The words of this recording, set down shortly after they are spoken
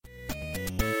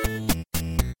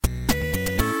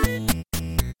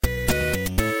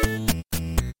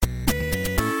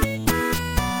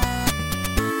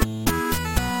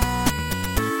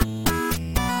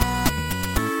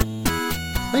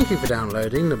you for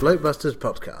downloading the Blokebusters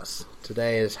podcast.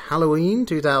 Today is Halloween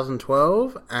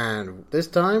 2012, and this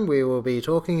time we will be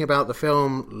talking about the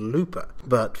film Looper.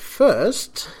 But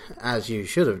first, as you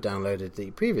should have downloaded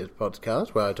the previous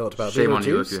podcast where I talked about Shame on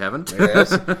you if you haven't.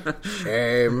 Yes,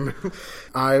 shame.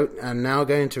 I am now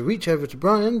going to reach over to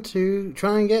Brian to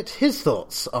try and get his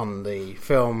thoughts on the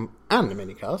film and the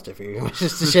minicast, if he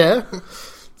wishes to share.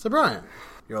 So Brian,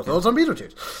 your thoughts on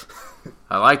Beetlejuice?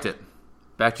 I liked it.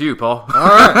 Back to you, Paul. All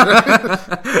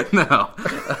right. No.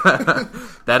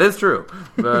 That is true.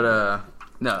 But,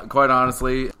 no, quite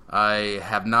honestly, I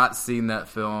have not seen that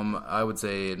film, I would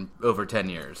say, in over 10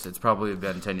 years. It's probably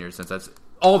been 10 years since that's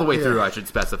all the way through, I should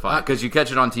specify. Because you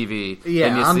catch it on TV. Yeah,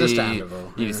 and you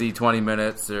understandable. You see 20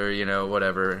 minutes or,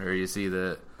 whatever, or you see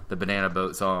the banana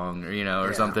boat song,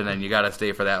 or something, and you gotta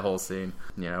stay for that whole scene,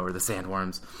 or the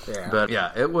sandworms. Yeah. But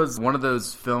yeah, it was one of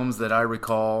those films that I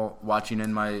recall watching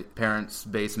in my parents'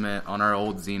 basement on our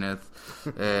old Zenith,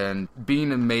 and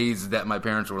being amazed that my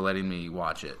parents were letting me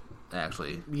watch it.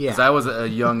 Actually, because I was a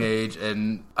young age,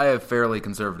 and I have fairly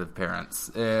conservative parents,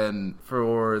 and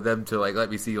for them to let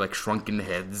me see Shrunken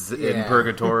Heads in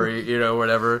Purgatory,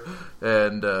 whatever,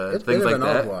 and it's things like an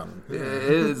that. old one. It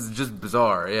is just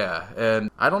bizarre,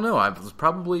 and I don't know. I was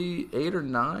probably 8 or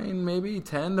 9, maybe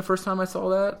 10 the first time I saw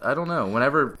that. I don't know.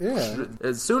 Whenever,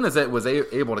 as soon as it was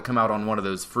able to come out on one of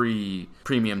those free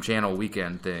premium channel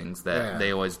weekend things that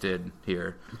they always did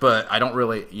here, but I don't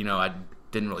really, I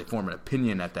didn't really form an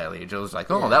opinion at that age. I was like,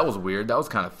 that was weird. That was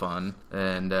kind of fun.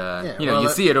 And, you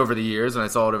see it over the years, and I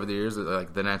saw it over the years,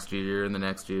 the next year and the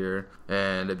next year.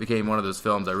 And it became one of those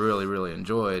films I really, really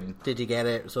enjoyed. Did you get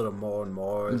it sort of more and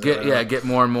more? Get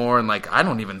more and more. And, I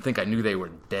don't even think I knew they were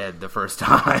dead the first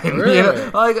time. Really?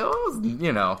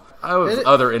 I was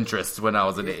other interests when I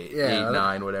was at 8,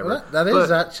 9, whatever. Well, that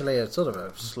is actually a sort of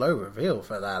a slow reveal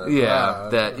for that as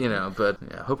well. But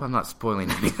I hope I'm not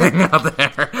spoiling anything out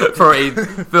there for a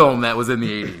film that was in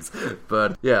the 80s.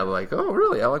 But, oh,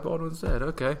 really? Alec Baldwin's dead.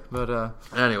 Okay. But,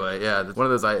 anyway, one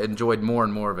of those I enjoyed more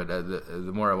and more of it.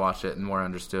 The more I watched it and more I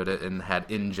understood it and had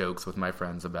in-jokes with my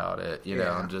friends about it,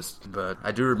 but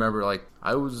I do remember,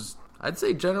 I'd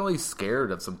say generally scared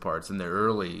of some parts in the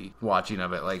early watching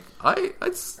of it. I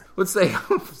would say I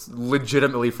was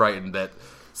legitimately frightened that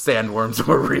sandworms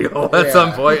were real at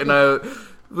some point, and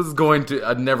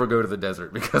I'd never go to the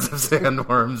desert because of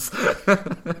sandworms.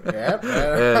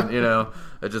 And,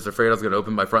 I was just afraid I was going to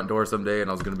open my front door someday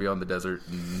and I was going to be on the desert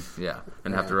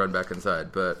and have to run back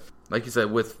inside. But like you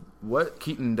said, with what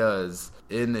Keaton does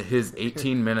in his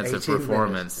 18 minutes of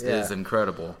performance is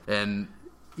incredible. And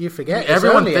you forget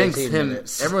everyone thinks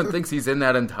he's in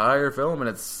that entire film, and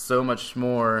it's so much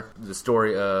more the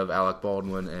story of Alec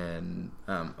Baldwin and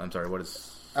I'm sorry, what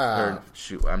is her?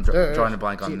 Shoot, I'm drawing a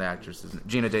blank on the actress,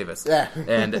 Gina Davis,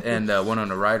 and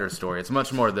Winona Ryder's story. It's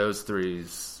much more those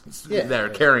three's that are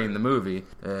carrying the movie,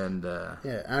 and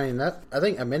I mean I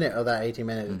think a minute of that 80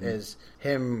 minutes is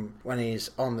him when he's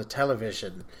on the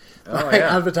television.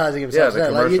 Advertising himself.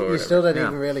 You still don't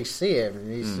even really see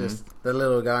him. He's just the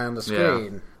little guy on the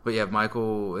screen. Yeah. But you have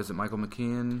Michael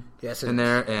McKean in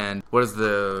there, and what is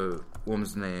the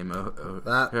woman's name?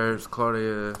 There's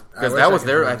Claudia. Because that was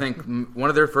I think, one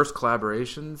of their first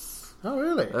collaborations. Oh,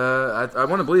 really? I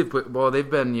want to believe, well, they've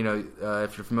been,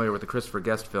 if you're familiar with the Christopher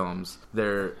Guest films,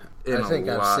 they're in I've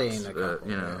seen a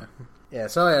couple, Yeah,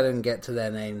 sorry I didn't get to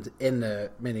their names in the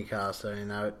minicast. I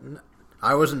mean,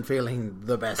 I wasn't feeling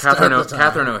the best. Catherine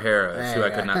O'Hara is who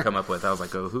I could not come up with. I was like,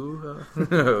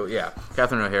 who? Yeah,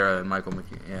 Catherine O'Hara and Michael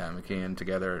McKean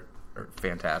together are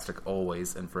fantastic,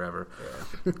 always and forever.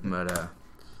 Yeah. But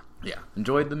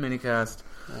enjoyed the minicast.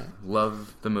 Yeah.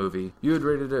 Love the movie. You had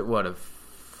rated it what,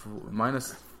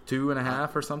 minus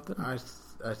 2.5 or something?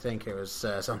 I think it was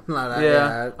something like that.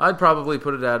 Yeah, I'd probably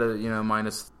put it at a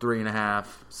minus 3.5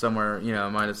 somewhere.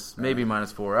 Maybe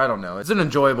minus 4. I don't know. It's an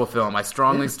enjoyable film. I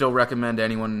strongly still recommend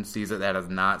anyone sees it that has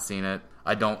not seen it.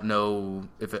 I don't know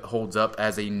if it holds up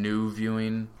as a new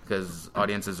viewing because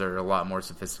audiences are a lot more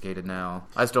sophisticated now.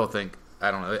 I still think I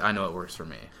don't know. I know it works for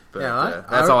me. But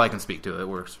that's all I can speak to. It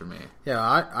works for me. Yeah,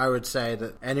 I would say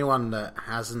that anyone that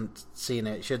hasn't seen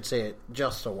it should see it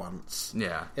just once.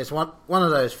 Yeah. It's one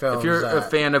of those films. If you're a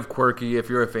fan of quirky, if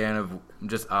you're a fan of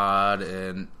just odd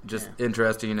and just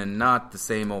interesting and not the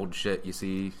same old shit you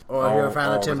see or if you're a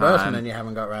fan of Tim Burton and you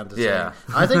haven't got around to seeing it.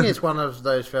 I think it's one of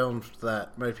those films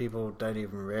that most people don't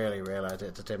even really realise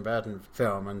it's a Tim Burton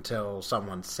film until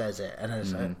someone says it and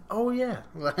it's like, oh yeah,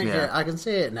 I can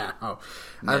see it now.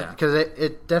 Because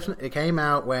it definitely came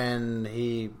out when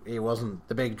he wasn't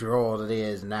the big draw that he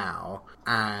is now,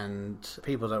 and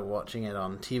people that were watching it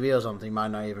on TV or something might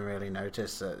not even really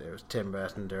notice that it was Tim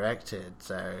Burton directed.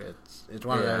 So it's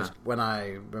one of those, when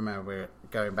I remember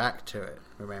going back to it,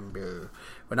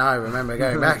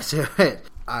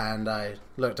 and I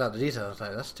looked at the details, I was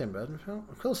like, that's a Tim Burton film?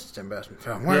 Of course it's a Tim Burton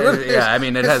film. I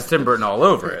mean, it has Tim Burton all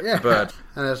over it. Yeah. But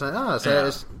and it's like,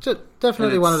 it's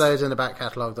definitely one of those in the back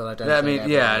catalogue that I don't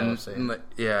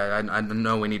I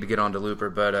know we need to get on to Looper,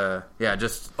 but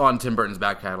just on Tim Burton's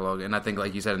back catalogue, and I think,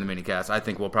 like you said in the minicast, I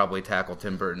think we'll probably tackle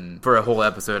Tim Burton for a whole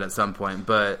episode at some point,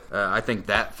 but I think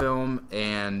that film,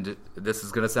 and this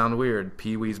is going to sound weird,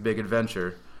 Pee-wee's Big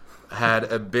Adventure,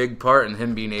 had a big part in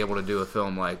him being able to do a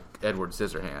film like Edward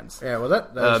Scissorhands. Yeah, well,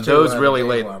 those really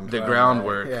laid the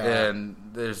groundwork, and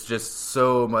there's just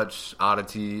so much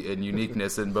oddity and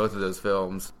uniqueness in both of those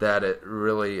films that it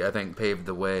really, I think, paved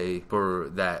the way for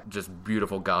that just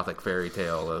beautiful gothic fairy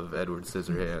tale of Edward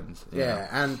Scissorhands. Yeah,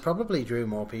 and probably drew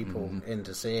more people in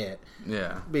to see it.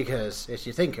 Yeah. Because if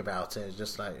you think about it, it's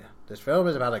just like, this film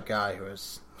is about a guy who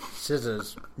has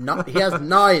scissors, he has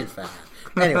knife hands.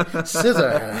 Anyway,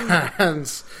 scissor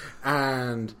hands,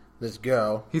 and this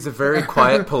girl. He's a very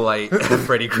quiet, polite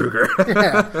Freddy Krueger.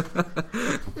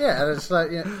 Yeah, and it's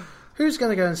like, who's going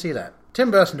to go and see that?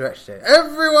 Tim Burton directed it.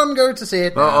 Everyone go to see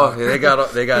it now. They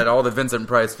got all the Vincent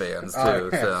Price fans too.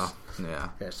 Yes. So yeah.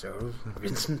 Yeah, so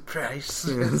Vincent Price.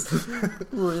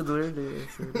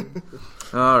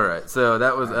 All right, so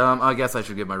that was. I guess I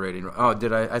should give my rating. Oh,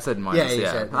 did I? I said minus.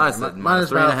 Yeah, I said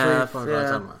minus 3.5.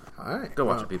 Yeah. All right. Go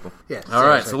watch it, people. Yeah. All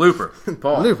right, so Looper.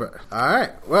 Paul. Looper. All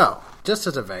right. Well, just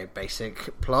as a very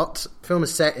basic plot, the film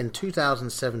is set in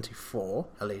 2074,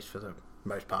 at least for the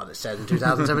most part it's set in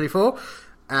 2074.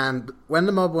 And when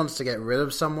the mob wants to get rid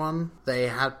of someone, they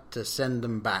had to send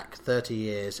them back 30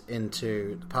 years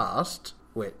into the past,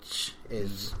 which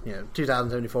is,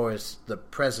 2074 is the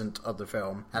present of the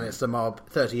film, and it's the mob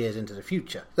 30 years into the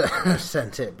future that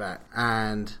sent it back.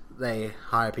 And they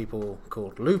hire people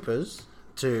called loopers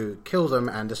to kill them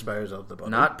and dispose of the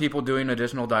body. Not people doing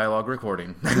additional dialogue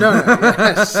recording. No,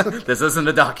 yes. This isn't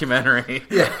a documentary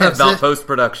about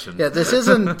post-production. Yeah, this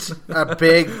isn't a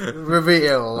big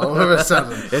reveal all of a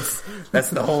sudden. That's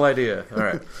the whole idea. All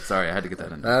right. Sorry, I had to get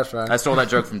that in. That's right. I stole that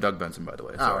joke from Doug Benson, by the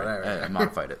way. Sorry. Right. I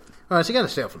modified it. Well, so you got to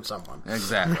steal from someone.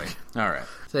 Exactly. All right.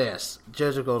 So yes,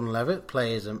 Joseph Gordon-Levitt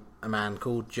plays a man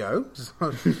called Joe.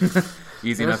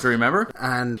 Easy enough to remember.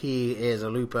 And he is a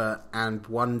looper, and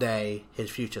one day his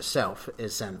future self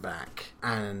is sent back,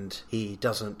 and he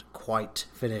doesn't quite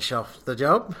finish off the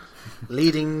job,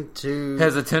 leading to...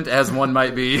 Hesitant as one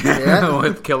might be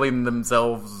with killing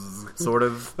themselves, sort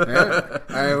of.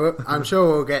 I'm sure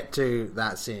we'll get to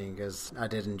that scene, because I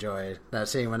did enjoy that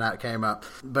scene when that came up.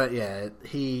 But yeah,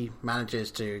 he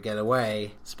manages to get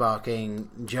away, sparking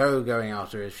Joe going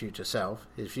after his future self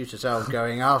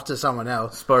going after someone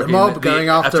else, sparking the mob going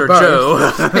after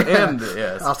both.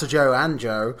 Joe. After Joe and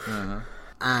Joe.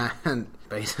 And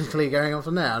basically going on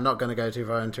from there. I'm not going to go too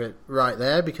far into it right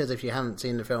there, because if you haven't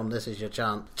seen the film, this is your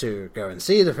chance to go and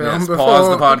see the film before.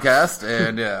 Pause the podcast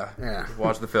and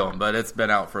watch the film. But it's been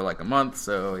out for like a month,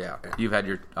 so you've had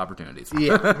your opportunities.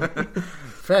 Yeah.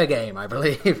 Fair game, I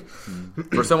believe.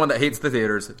 For someone that hates the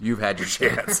theaters, you've had your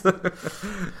chance.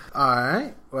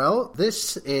 Alright, well,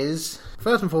 this is,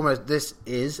 first and foremost, this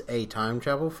is a time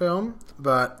travel film,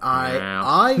 but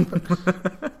I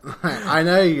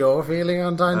know your feeling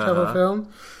on time travel film.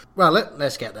 Well,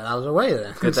 let's get that out of the way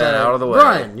then. Get that out of the way.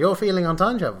 Brian, your feeling on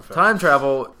time travel film. Time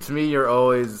travel, to me, you're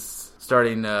always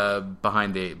starting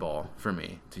behind the 8 ball, for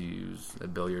me, to use a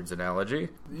billiards analogy.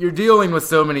 You're dealing with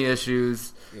so many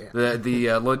issues, with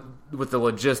the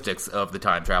logistics of the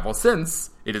time travel, since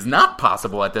it is not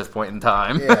possible at this point in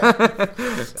time.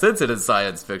 Since it is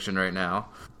science fiction right now.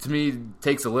 To me,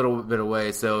 takes a little bit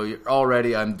away, so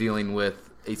already I'm dealing with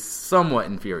a somewhat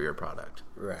inferior product.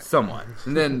 Right. Somewhat.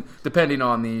 And then, depending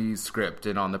on the script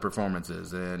and on the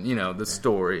performances and, the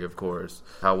story, of course,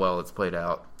 how well it's played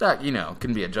out, that,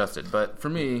 can be adjusted. But for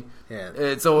me,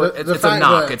 it's a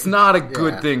knock. It's not a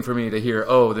good thing for me to hear,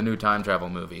 the new time travel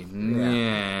movie.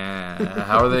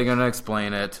 How are they going to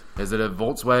explain it? Is it a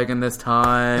Volkswagen this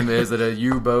time? Is it a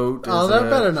U-boat? That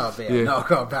better not be a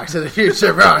knockoff Back to the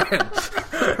Future, Brian.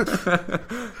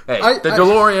 Hey, the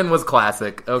DeLorean was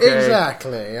classic, okay?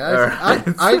 Exactly.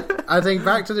 I think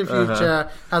Back to the Future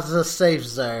has a safe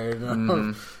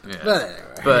zone.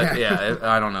 But anyway.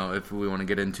 I don't know if we want to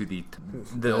get into the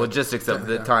logistics of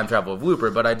the time travel of Looper,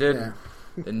 but I did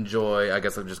enjoy, I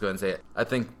guess I'll just go ahead and say it, I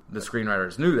think the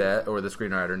screenwriters knew that, or the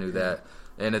screenwriter knew that,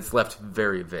 and it's left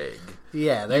very vague.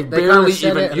 Yeah, they barely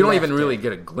kind of you don't even really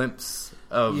get a glimpse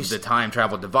of the time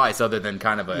travel device, other than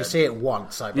kind of a... You see it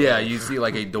once, I believe. Yeah, you see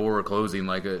like a door closing,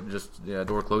 like a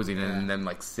door closing, and then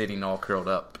like sitting all curled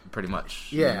up, pretty much.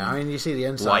 Yeah, I mean, you see the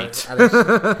inside. Light.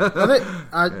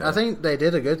 I think they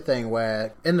did a good thing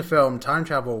where in the film time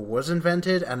travel was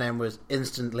invented and then was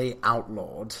instantly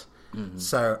outlawed. Mm-hmm.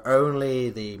 So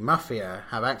only the mafia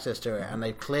have access to it, and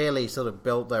they've clearly sort of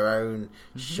built their own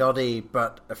shoddy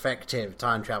but effective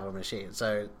time travel machine.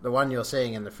 So the one you're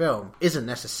seeing in the film isn't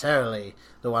necessarily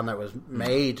the one that was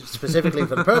made specifically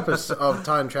for the purpose of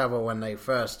time travel when they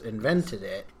first invented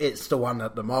it. It's the one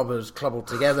that the mobbers cobbled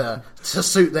together to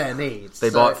suit their needs. They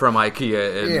bought from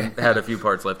IKEA and had a few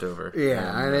parts left over.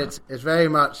 Yeah, and it's very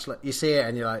much like you see it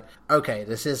and you're like, okay,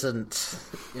 this isn't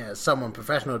someone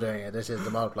professional doing it. This is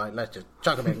the mob, like, let's just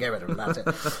chuck them in and get rid of them. That's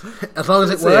it. As long as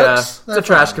it works. It's a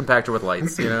trash compactor with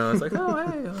lights, It's like, oh,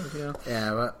 hey.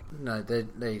 Yeah, but no,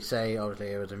 they say obviously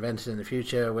it was invented in the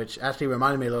future, which actually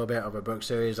reminded me a little bit of a book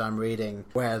series I'm reading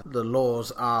where the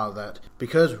laws are that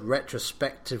because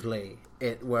retrospectively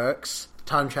it works,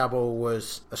 time travel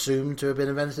was assumed to have been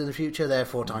invented in the future,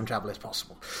 therefore time travel is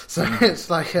possible. So it's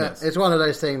like it's one of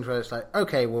those things where it's like,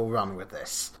 okay, we'll run with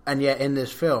this. And yet in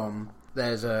this film,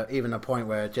 there's even a point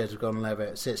where Joseph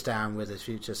Gordon-Levitt sits down with his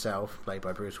future self, played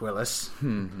by Bruce Willis.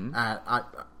 Mm-hmm.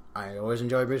 I always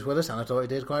enjoy Bruce Willis, and I thought he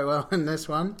did quite well in this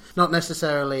one. Not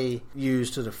necessarily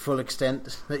used to the full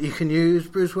extent that you can use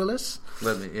Bruce Willis.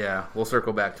 We'll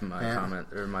circle back to my comment,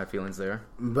 or my feelings there.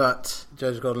 But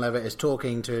Joseph Gordon-Levitt is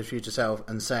talking to his future self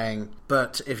and saying,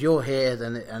 but if you're here,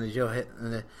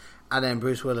 and then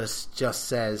Bruce Willis just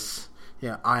says...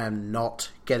 I am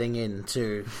not getting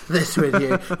into this with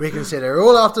you. We can sit here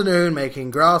all afternoon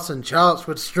making graphs and charts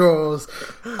with straws.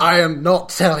 I am not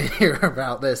telling you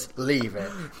about this. Leave it.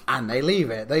 And they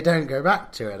leave it. They don't go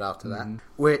back to it after that,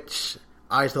 which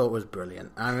I thought was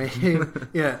brilliant. I mean,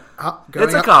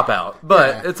 it's a cop-out,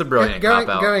 but it's a brilliant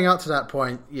cop-out. Going up to that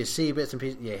point, you see bits and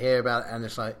pieces, you hear about it, and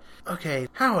it's like, okay,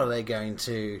 how are they going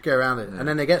to go around it? And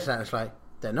then they get to that, and it's like,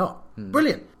 they're not.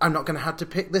 Brilliant. I'm not going to have to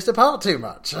pick this apart too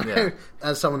much. Yeah.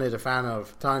 As someone who's a fan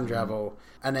of time travel,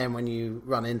 and then when you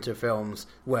run into films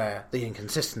where the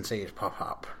inconsistencies pop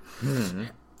up,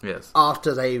 yes,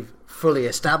 after they've fully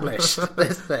established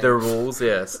this thing, the rules,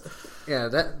 yes. Yeah,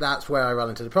 that's where I run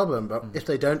into the problem. But if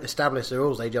they don't establish the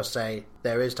rules, they just say,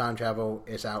 there is time travel,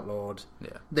 it's outlawed,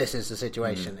 this is the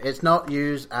situation. It's not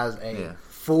used as a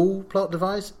full plot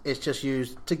device, it's just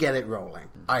used to get it rolling,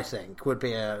 I think, would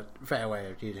be a fair way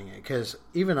of using it. Because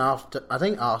even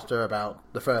after about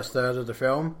the first third of the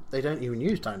film, they don't even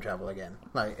use time travel again.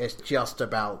 Like, it's just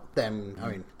about them, I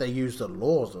mean, they use the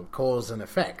laws of cause and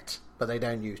effect, but they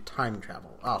don't use time travel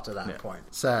after that point.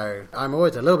 So I'm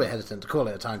always a little bit hesitant to call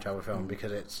it a time travel film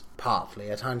because it's partly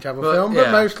a time travel film,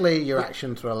 but mostly your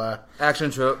action thriller.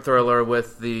 Action thriller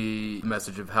with the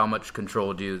message of how much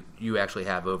control do you actually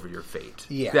have over your fate.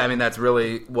 Yeah. I mean, that's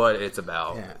really what it's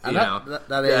about. Yeah. And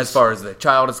that is, as far as the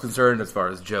child is concerned, as far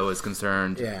as Joe is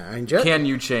concerned. Yeah. I mean, can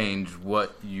you change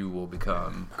what you will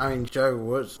become? I mean, Joe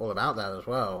was all about that as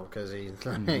well because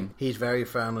he's very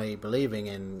firmly believing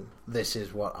in this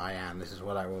is what I am, this is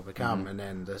what I will become. And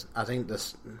then I think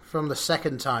from the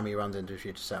second time he runs into his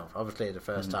future self, obviously the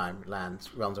first time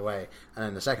runs away, and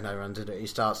then the second time he runs into it, he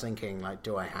starts thinking, like,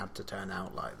 do I have to turn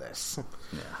out like this?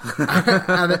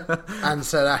 Yeah. and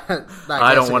so that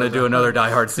I don't want to do another Die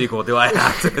Hard sequel. Do I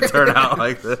have to turn out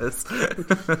like this?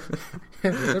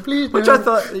 So please Which I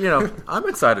thought, I'm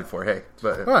excited for. Hey,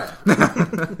 but right.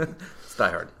 It's Die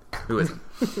Hard. Who isn't?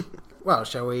 Well,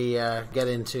 shall we get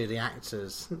into the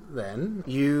actors then?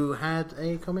 You had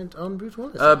a comment on Bruce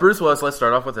Willis. Bruce Willis, let's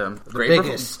start off with him. The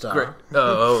biggest star.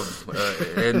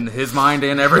 In his mind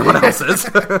and everyone else's.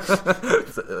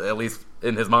 At least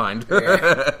in his mind.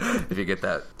 Yeah. If you get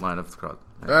that line of cross.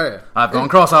 Oh, yeah. I've gone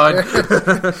cross-eyed.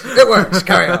 It works.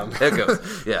 Carry on. It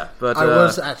goes. Yeah. But I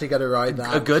was actually going to write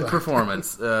that. A good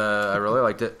performance. I really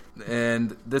liked it.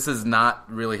 And this is not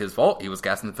really his fault. He was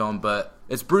cast in the film, but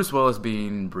it's Bruce Willis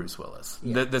being Bruce Willis.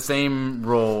 Yeah. The same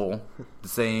role, the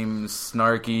same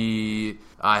snarky,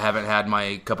 I haven't had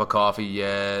my cup of coffee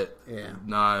yet. Yeah.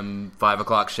 I'm 5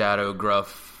 o'clock shadow,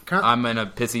 gruff. I'm in a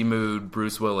pissy mood,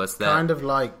 Bruce Willis. Kind of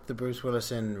like the Bruce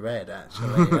Willis in Red,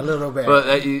 actually, a little bit. But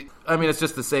I mean, it's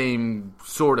just the same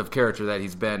sort of character that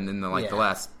he's been in the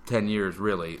last 10 years,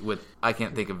 really, with I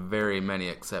can't think of very many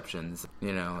exceptions.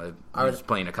 He's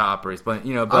playing a cop or he's playing,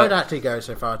 But I would actually go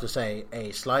so far to say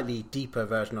a slightly deeper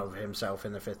version of himself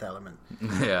in The Fifth Element.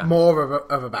 Yeah, more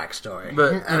of a backstory,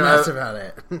 but and that's about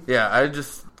it. Yeah, I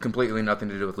just completely nothing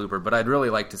to do with Looper, but I'd really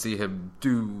like to see him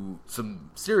do some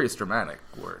serious dramatic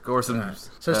work or some. Right.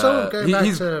 So sort of going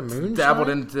back to Moonshine? Dabbled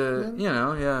into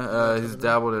he's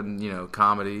dabbled in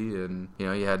comedy, and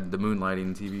he had the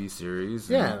Moonlighting TV series.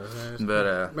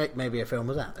 But maybe a film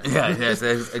was out there. Yeah, yes,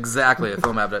 exactly, a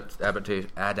film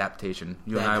adaptation.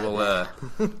 You and I will.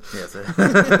 Yes.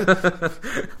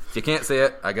 If you can't say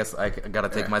it, I guess I got to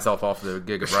take myself off the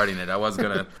gig of writing it. I was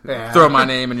gonna throw my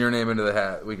name and your name into the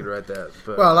hat. We could write that.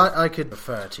 But, well, I could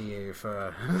refer to you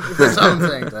for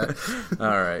something. All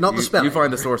right, not the spelling. You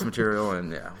find the source material,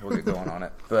 and we'll get going on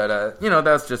it. But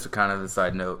that's just kind of a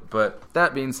side note. But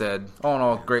that being said, all in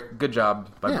all, good job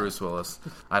by Bruce Willis.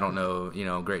 I don't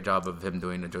know, great job of him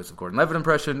doing a Joseph Gordon-Levitt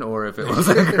impression, or if it was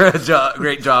a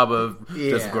great job of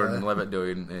Joseph Gordon-Levitt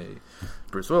doing a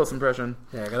Bruce Willis impression.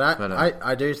 Yeah, because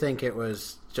I do think it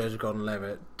was Joseph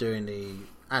Gordon-Levitt doing the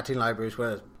acting like Bruce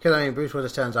Willis. Because Bruce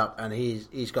Willis turns up and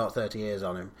he's got 30 years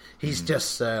on him. He's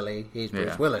just surly. He's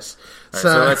Bruce Willis. Right,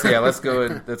 so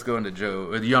let's go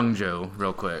into young Joe,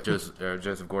 real quick.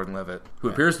 Joseph Gordon-Levitt, who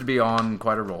appears to be on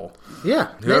quite a roll.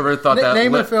 Yeah. Whoever thought that?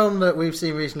 Name a film that we've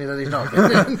seen recently that he's not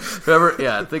been in.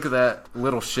 Think of that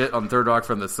little shit on Third Rock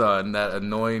from the Sun. That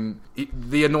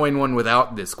the annoying one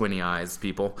without the squinty eyes,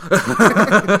 people.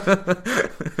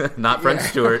 Not French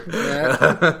Stewart.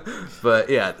 But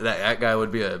that guy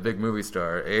would be a big movie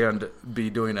star and be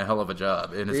doing a hell of a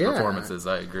job in his performances.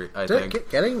 I agree. I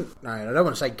think I don't want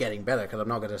to say getting better, because I'm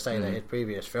not going to say that his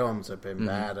previous films have been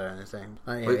bad or anything.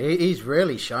 He's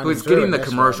really shining. He's getting the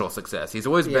commercial success. He's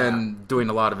always been doing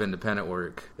a lot of independent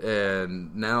work,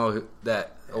 and now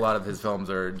that a lot of his films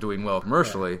are doing well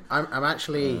commercially.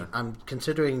 I'm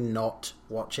considering not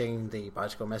watching the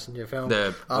Bicycle Messenger film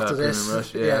after this.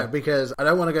 Rush, because I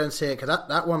don't want to go and see it, because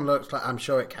that one looks like, I'm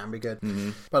sure it can be good,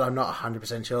 but I'm not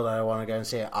 100% sure that I want to go and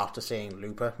see it after seeing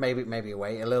Looper. Maybe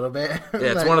wait a little bit.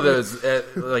 It's one of those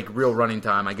real running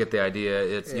time. I get the idea.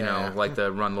 It's like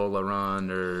the Run Lola Run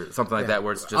or something like that,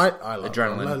 where it's just I love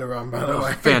adrenaline. Run Lola Run, by the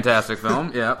way. Fantastic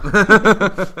film. Yeah.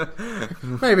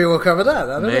 Maybe we'll cover that.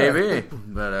 I don't know. Maybe.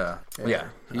 But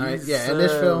in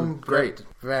this film, great,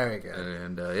 very good,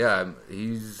 and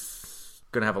he's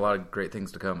gonna have a lot of great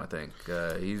things to come. I think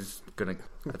he's gonna,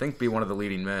 be one of the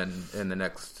leading men in the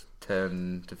next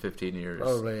 10 to 15 years.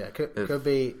 Probably, could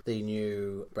be the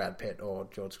new Brad Pitt or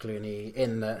George Clooney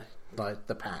in the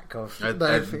pack of. I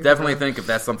definitely think if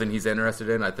that's something he's interested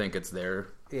in, I think it's there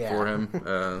for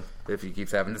him. If he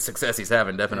keeps having the success he's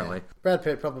having, definitely. Yeah. Brad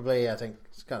Pitt probably, I think,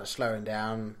 is kind of slowing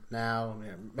down now.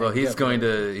 Well, he's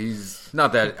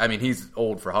not that. I mean, he's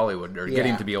old for Hollywood, or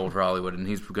getting to be old for Hollywood, and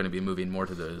he's going to be moving more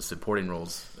to the supporting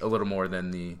roles a little more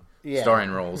than the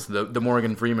starring roles, the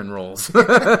Morgan Freeman roles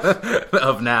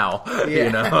of now,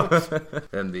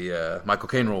 and the Michael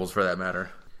Caine roles for that matter.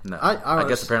 No, I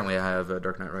guess apparently I have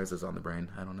Dark Knight Rises on the brain.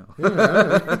 I don't know.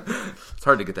 It's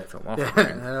hard to get that film off the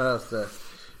brain.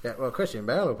 Well, Christian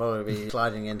Bale will probably be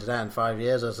sliding into that in 5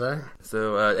 years or so.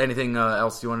 So, anything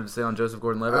else you wanted to say on Joseph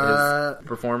Gordon-Levitt, his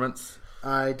performance?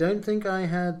 I don't think I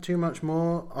had too much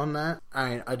more on that.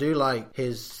 I do like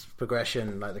his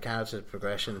progression, like the character's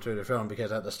progression through the film,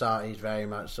 because at the start he's very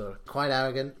much sort of quite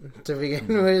arrogant to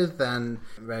begin with, and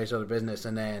very sort of business,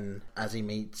 and then as he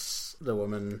meets the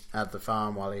woman at the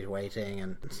farm while he's waiting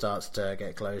and starts to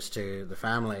get close to the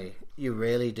family, you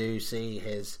really do see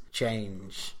his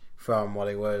change from what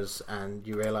he was, and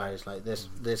you realise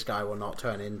this guy will not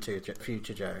turn into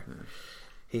future Joe.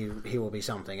 He will be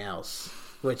something else.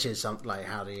 Which is something like,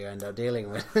 how do you end up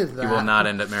dealing with that? He will not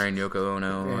end up marrying Yoko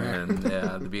Ono, and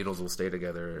the Beatles will stay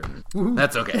together. And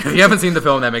that's okay. If you haven't seen the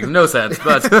film, that makes no sense.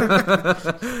 But if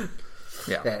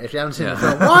you haven't seen the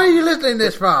film, why are you listening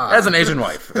this far? As an Asian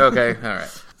wife, okay, all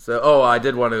right. So, I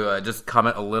did want to just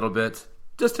comment a little bit.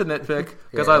 Just to nitpick,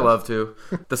 because I love to.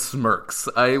 The smirks.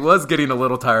 I was getting a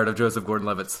little tired of Joseph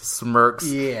Gordon-Levitt's smirks.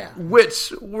 Yeah.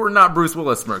 Which were not Bruce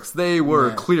Willis smirks. They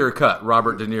were clear-cut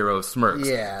Robert De Niro smirks.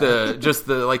 Yeah.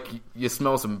 You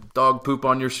smell some dog poop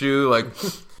on your shoe.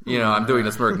 I'm doing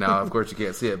a smirk now. Of course, you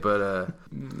can't see it, but a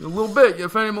little bit. You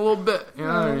offend him a little bit.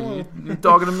 You're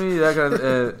talking to me. That kind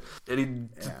of, and he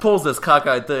pulls this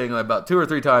cockeyed thing about 2 or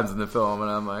 3 times in the film,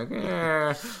 and I'm like,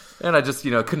 And I just,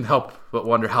 couldn't help but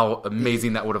wonder how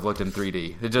amazing that would have looked in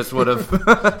 3D. It just would have,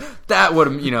 that would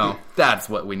have, that's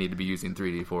what we need to be using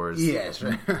 3D for. Is yes.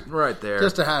 Right there.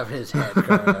 Just to have his head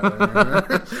curled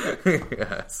over.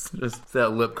 Yes. Just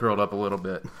that lip curled up a little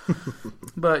bit.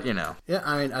 But, Yeah,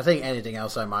 I mean, I think anything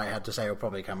else I might have to say will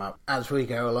probably come up as we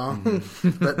go along.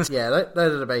 But yeah,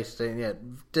 those are the basic things. Yeah,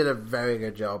 did a very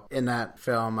good job in that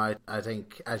film. I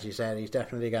think, as you said, he's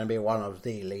definitely going to be one of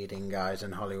the leading guys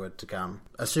in Hollywood to come.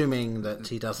 Assuming that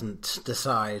he doesn't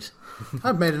decide,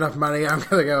 I've made enough money, I'm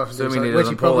going to go off and do something. Assuming he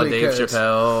doesn't pull a Dave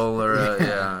Chappelle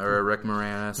or a Rick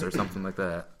Moranis or something like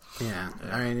that. Yeah,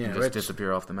 I mean, just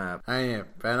disappear off the map. I mean,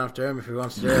 fair enough to him if he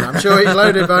wants to do it. I'm sure he's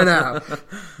loaded by now.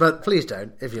 But please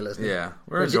don't, if you're listening. Yeah,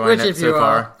 we're enjoying it so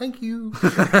far. Thank you.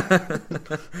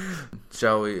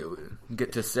 Shall we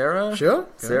get to Sarah? Sure.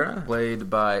 Sarah, played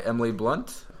by Emily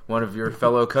Blunt, one of your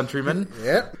fellow countrymen.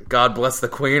 Yep. God bless the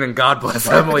Queen and God bless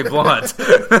Emily Blunt.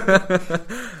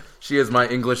 She is my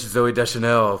English Zooey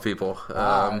Deschanel, people.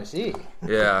 I see.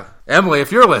 Yeah. Emily,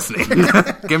 if you're listening,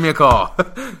 give me a call.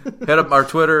 Hit up our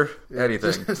Twitter,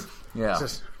 anything. Yeah.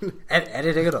 Just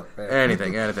editing it up.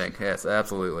 Anything. Yes,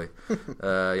 absolutely.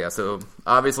 So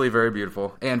obviously very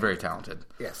beautiful and very talented.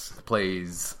 Yes.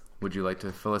 Plays... Would you like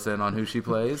to fill us in on who she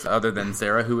plays, other than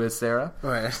Sarah? Who is Sarah?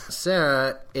 Right.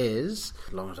 Sarah is,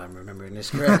 as long as I'm remembering this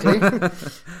correctly,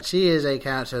 she is a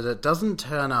character that doesn't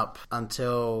turn up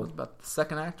until... About the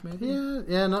second act, maybe?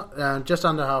 Yeah, not just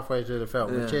under halfway through the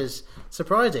film, which is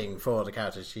surprising for the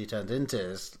character she turned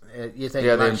into. You think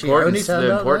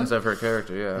the importance of her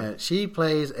character, yeah. She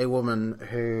plays a woman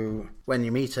who, when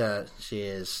you meet her, she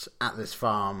is at this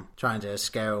farm trying to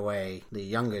scare away the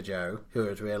younger Joe, who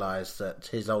has realised that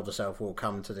his older self will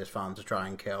come to this farm to try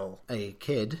and kill a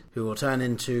kid who will turn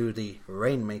into the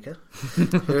Rainmaker,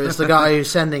 who is the guy who's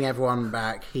sending everyone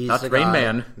back. He's Not the Rain guy,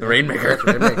 Man, the Rainmaker.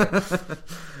 Rainmaker.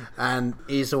 And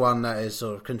he's the one that is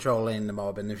sort of controlling the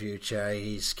mob in the future.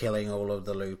 He's killing all of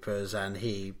the loopers, and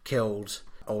he killed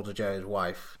older Joe's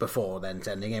wife before then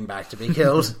sending him back to be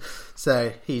killed.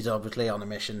 So he's obviously on a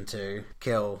mission to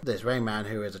kill this Rain Man,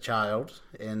 who is a child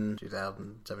in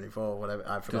 2074, whatever.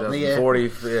 I've forgotten the year.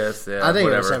 2040, yes, yeah. I think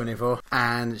whatever. it was 74.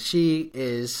 And she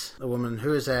is a woman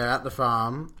who is there at the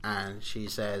farm, and she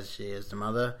says she is the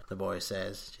mother. The boy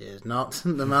says she is not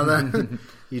the mother.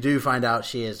 You do find out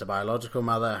she is the biological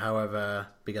mother. However,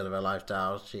 because of her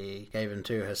lifestyle, she gave him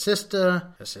to her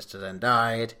sister. Her sister then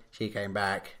died. She came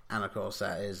back, and of course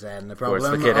that is then the problem. Of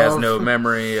course, the kid has no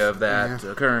memory of that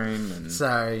occurring. And...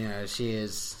 So, she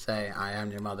is saying, I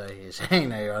am your mother. He's saying,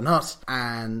 no, you are not.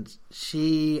 And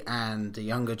she and the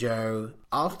younger Joe,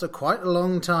 after quite a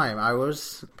long time, I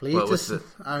was pleased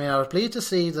to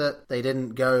see that they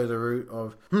didn't go the route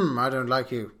of, I don't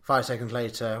like you. 5 seconds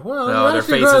later, well, no, their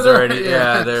faces are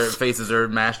their faces are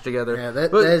mashed together. Yeah,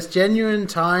 there's genuine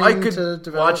time to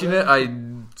develop. Watching it, I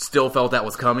still felt that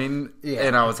was coming,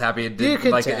 and I was happy it did.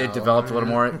 It developed a little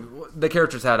more. The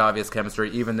characters had obvious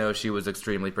chemistry, even though she was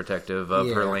extremely protective of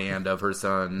her land, of her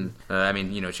son.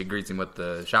 She greets him with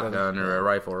the shotgun or a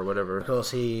rifle or whatever. Of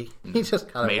course, he just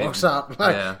kind of walks up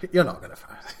like, you're not going to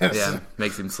find this. Yeah,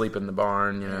 makes him sleep in the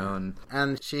barn,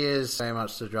 And she is very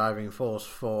much the driving force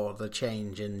for the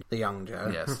change in the young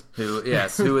Joe.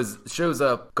 Yes, who shows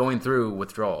up going through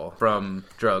withdrawal from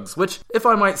drugs, which, if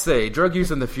I might say, drug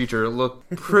use in the future look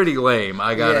pretty lame,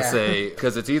 I gotta say,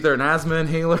 because it's either an asthma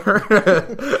inhaler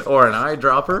or an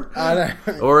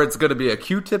eyedropper, or it's going to be a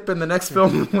Q-tip in the next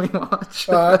film we watch.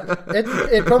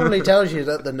 It probably tells you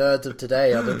that the nerds of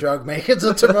today are the drug makers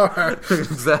of tomorrow.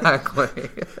 Exactly.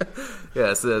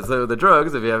 Yes, so the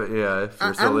drugs, if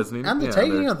you're still listening. And the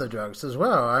taking of the drugs as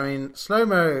well. I mean,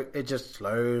 slow-mo, it just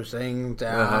slows things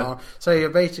down. So you're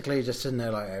basically just sitting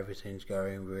there like, everything's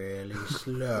going really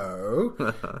slow,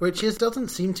 which doesn't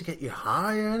seem to get you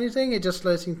high or anything. It just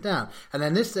slows things down. And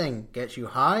then this thing gets you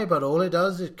high, but all it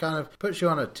does is kind of puts you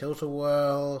on a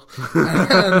tilt-a-whirl,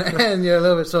 and you're a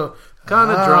little bit sort of...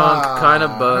 Kind of drunk,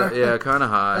 kind of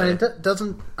high.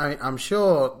 And I'm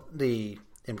sure the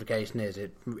implication is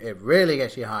it really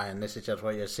gets you high, and this is just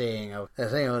what you're seeing of the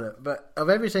thing on it. But of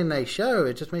everything they show,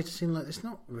 it just makes it seem like it's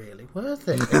not really worth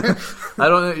it.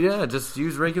 Just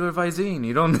use regular Visine.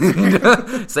 You don't need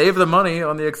to save the money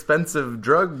on the expensive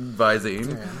drug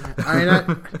Visine.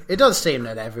 It does seem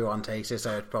that everyone takes it,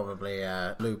 so it's probably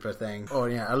a looper thing, or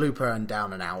a looper and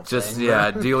down and out just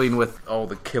thing. Dealing with all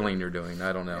the killing you're doing.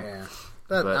 I don't know.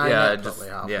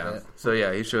 So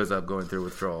he shows up going through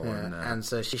withdrawal, and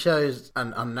so she shows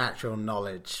an unnatural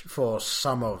knowledge for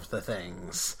some of the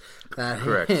things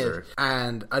Correct, sir.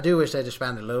 And I do wish they'd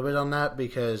expanded a little bit on that,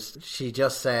 because she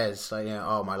just says, like,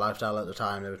 oh, my lifestyle at the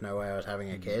time, there was no way I was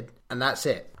having a kid. And that's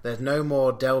it. There's no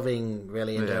more delving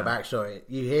really into her backstory.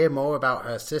 You hear more about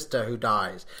her sister who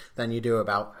dies than you do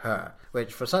about her,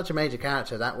 which for such a major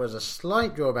character, that was a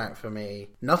slight drawback for me.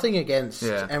 Nothing against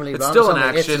Emily Blunt. It's still an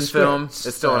action film.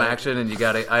 It's still an action, and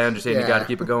I understand you got to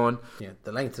keep it going. Yeah,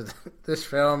 the length of this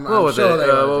film. What was it?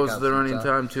 What was the running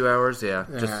time? 2 hours? Yeah,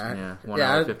 1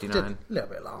 hour 59. A little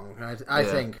bit long. I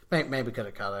think maybe could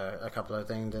have cut a couple of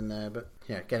things in there, but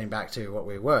getting back to what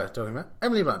we were talking about,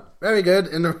 Emily Blunt, very good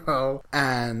in the role,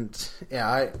 and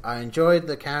I enjoyed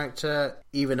the character,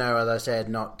 even though, as I said,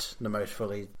 not the most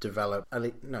fully developed.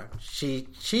 No, she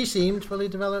seemed fully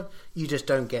developed. You just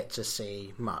don't get to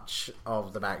see much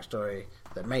of the backstory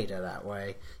that made her that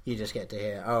way. You just get to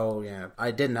hear,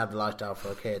 I didn't have the lifestyle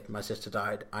for a kid. My sister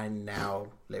died. I now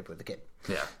live with the kid.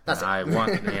 Yeah, that's it. I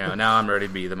want, now I'm ready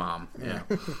to be the mom. Yeah,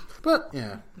 but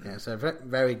so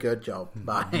very good job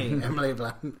by Emily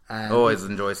Blunt. Always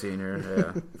enjoy seeing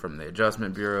her. From the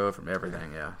Adjustment Bureau, from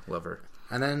everything. Yeah, love her.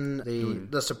 And then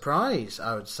the surprise,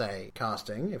 I would say,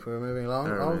 casting, if we were moving along,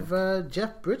 of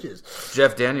Jeff Bridges.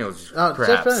 Jeff Daniels,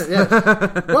 perhaps. Jeff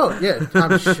Daniels, well,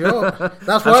 I'm sure.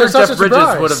 That's why it's such a surprise.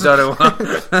 Jeff Bridges would have done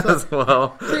it well as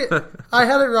well. See, I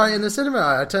had it right in the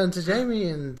cinema. I turned to Jamie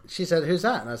and she said, "Who's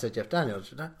that?" And I said, "Jeff Daniels."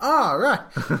 She said, right.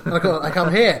 And I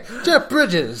come here. Jeff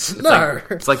Bridges.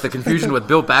 It's like the confusion with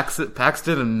Bill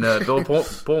Paxton and Bill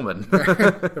Pullman.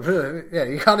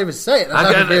 You can't even say it.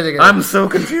 I'm so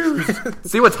confused.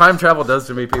 See what time travel does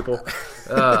to me, people.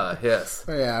 Yes.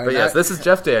 Yes, this is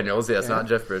Jeff Daniels. Yes, not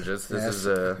Jeff Bridges. This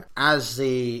is as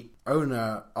the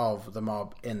owner of the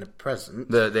mob in the present.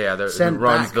 Who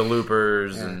runs the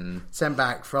Loopers and sent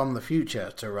back from the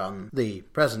future to run the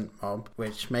present mob,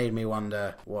 which made me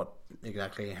wonder what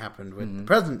exactly happened with the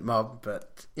present mob.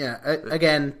 But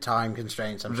again, time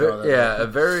constraints. I'm sure. A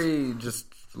very just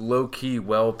low key,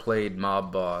 well played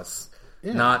mob boss.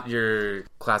 Yeah. Not your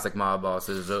classic mob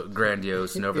bosses,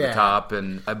 grandiose and over the top.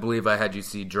 And I believe I had you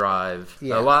see Drive.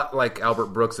 Yeah. A lot like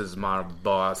Albert Brooks's mob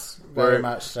boss. Very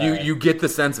much so. You get the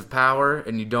sense of power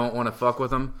and you don't want to fuck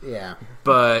with him. Yeah.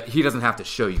 But he doesn't have to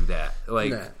show you that.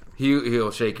 He'll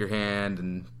shake your hand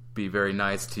and be very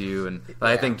nice to you. And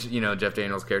I think, Jeff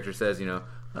Daniels' character says,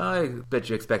 I bet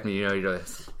you expect me, to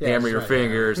hammer your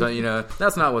fingers.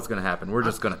 That's not what's going to happen. We're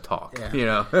just going to talk,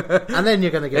 And then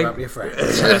you're going to give up your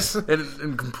friends.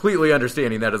 and completely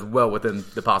understanding that as well within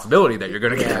the possibility that you're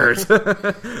going to get hurt.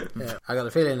 I got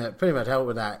a feeling that pretty much helped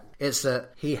with that. It's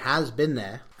that he has been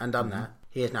there and done that.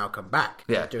 He has now come back.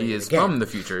 Yeah, he is from the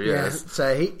future, yes.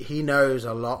 So he knows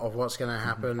a lot of what's going to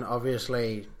happen.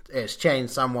 Obviously, it's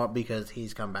changed somewhat because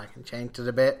he's come back and changed it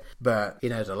a bit, but he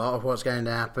knows a lot of what's going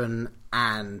to happen,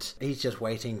 and he's just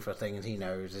waiting for things he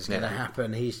knows is going to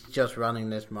happen. He's just running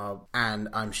this mob, and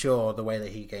I'm sure the way that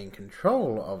he gained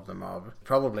control of the mob,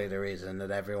 probably the reason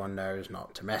that everyone knows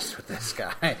not to mess with this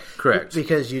guy. Correct.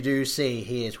 Because you do see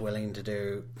he is willing to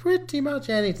do pretty much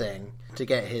anything to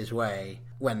get his way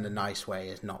when the nice way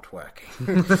is not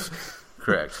working.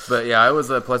 Correct. But I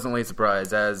was pleasantly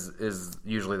surprised, as is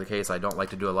usually the case. I don't like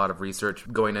to do a lot of research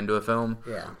going into a film.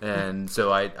 Yeah. And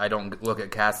so I don't look at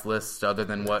cast lists other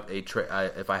than what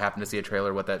if I happen to see a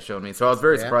trailer, what that showed me. So I was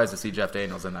very surprised to see Jeff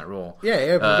Daniels in that role. Yeah,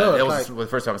 it was the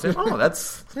first time I was saying,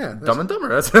 that's Dumb and Dumber.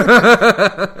 That's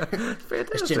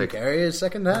fantastic. Jim Carrey's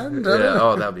second hand?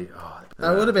 That'd be...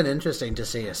 That would have been interesting to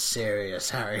see a serious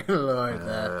Harry Lloyd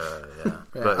there.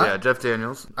 But Jeff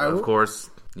Daniels, of course,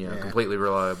 completely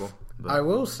reliable. But I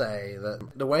will say that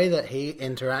the way that he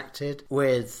interacted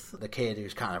with the kid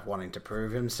who's kind of wanting to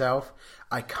prove himself,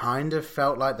 I kind of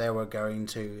felt like they were going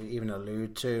to even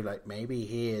allude to, like, maybe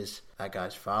he is that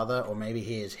guy's father, or maybe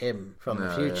he is him from the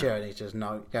future and he's just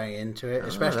not going into it.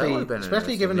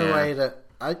 Especially given the way that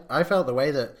I felt the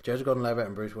way that Joseph Gordon-Levitt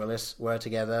and Bruce Willis were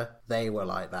together, they were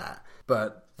like that.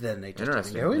 But then they just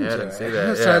didn't go into it.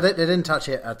 So they didn't touch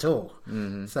it at all.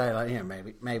 Mm-hmm.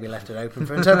 So, maybe left it open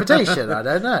for interpretation. I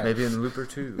don't know. Maybe in Looper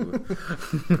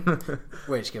 2.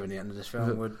 Which, given the end of this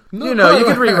film, would... you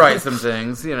could rewrite some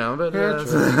things, but...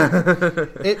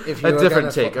 if a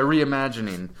different take, a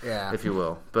reimagining, if you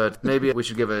will. But maybe we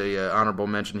should give a honorable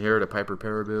mention here to Piper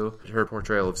Perabo. Her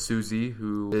portrayal of Susie,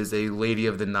 who is a lady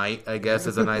of the night, I guess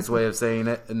is a nice way of saying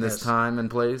it in this time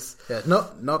and place. Yeah,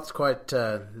 not quite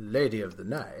lady of the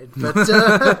night.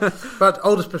 paid, but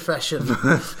oldest profession.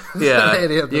 Yeah,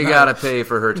 you gotta pay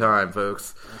for her time,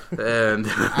 folks. And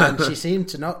she seemed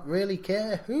to not really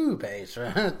care who pays for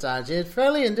her time. She's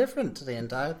fairly indifferent to the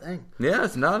entire thing. Yeah,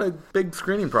 it's not a big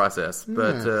screening process,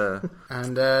 but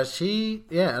and she,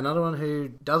 another one who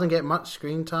doesn't get much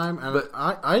screen time. And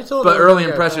I thought, but early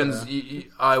impressions,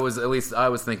 I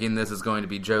was thinking this is going to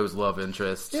be Joe's love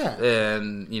interest,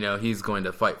 and he's going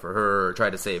to fight for her or try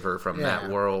to save her from that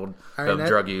world of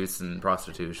drug use and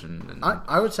prostitution. And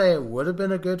I would say it would have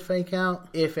been a good fake out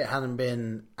if it hadn't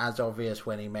been as obvious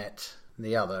when he met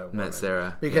the other woman. Met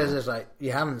Sarah. Because it's like,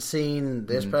 you haven't seen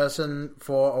this person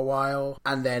for a while,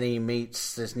 and then he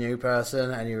meets this new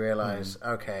person, and you realise,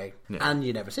 okay. Yeah. And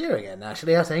you never see her again,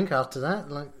 actually, I think, after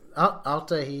that. Like,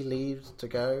 after he leaves to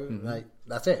go, like,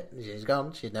 that's it. She's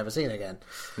gone. She's never seen again.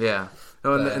 Yeah.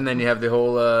 Oh, and then you have the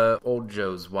whole old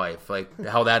Joe's wife, like,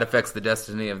 how that affects the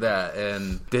destiny of that,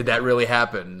 and did that really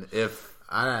happen?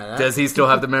 I don't know. Does he still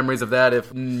have the memories of that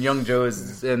if young Joe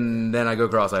is, and then I go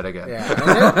cross-eyed again?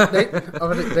 Yeah,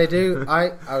 they do.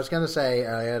 I was going to say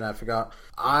earlier, and I forgot,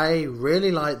 I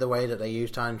really like the way that they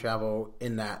use time travel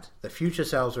in that the future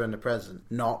selves are in the present,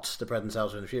 not the present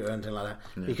selves are in the future or anything like that.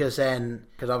 Yeah. Because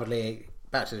obviously,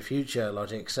 Back to the Future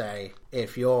logic say,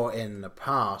 if you're in the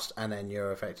past and then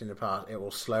you're affecting the past, it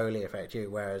will slowly affect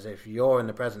you. Whereas if you're in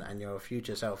the present and your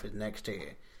future self is next to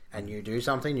you, and you do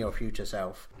something, your future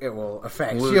self, it will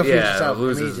affect your future self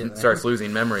immediately. Starts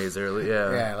losing memories early,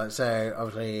 so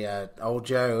obviously old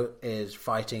Joe is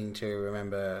fighting to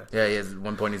remember. Yeah, he has, at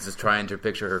one point he's just trying to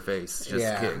picture her face.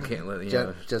 Can't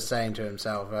let just saying to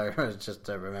himself, just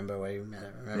to remember where you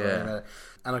met it.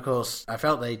 And of course, I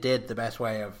felt they did the best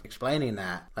way of explaining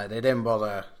that. Like, they didn't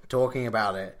bother talking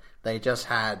about it. They just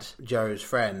had Joe's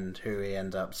friend, who he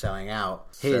ends up selling out.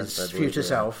 His future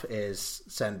self is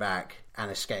sent back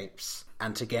and escapes.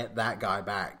 And to get that guy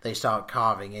back, they start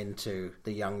carving into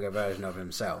the younger version of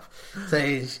himself.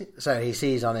 So he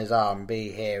sees on his arm,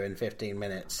 be here in 15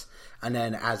 minutes. And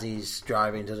then as he's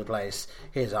driving to the place,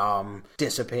 his arm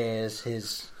disappears,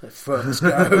 his foot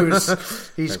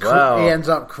goes. He ends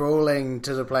up crawling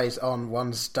to the place on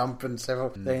one stump and several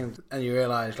things. And you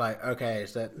realise, like, okay,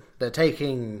 so they're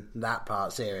taking that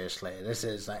part seriously. This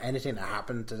is, like, anything that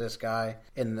happened to this guy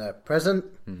in the present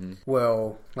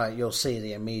will, like, you'll see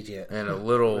the immediate. And a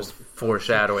little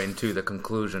foreshadowing to the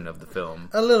conclusion of the film.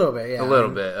 A little bit, yeah. A little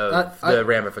bit of the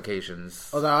ramifications.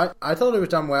 Although I thought it was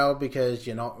done well, because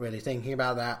you're not really thinking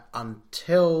about that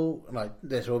until, like,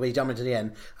 this will be jumping to the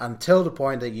end, until the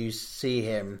point that you see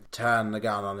him turn the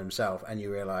gun on himself and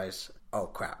you realise, oh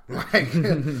crap.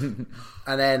 And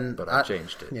then but I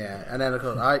changed it. Yeah, and then of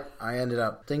course I ended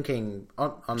up thinking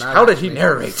on that. How did he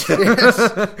narrate?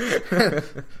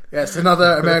 Yes,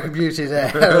 another American Beauty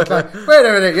there. I was like, wait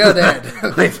a minute, you're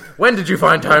dead. Wait, when did you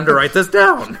find time to write this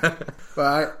down?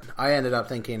 But I ended up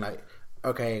thinking, like,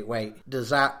 okay, wait, does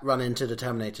that run into the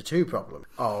Terminator 2 problem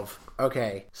of,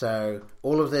 okay, so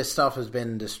all of this stuff has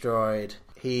been destroyed,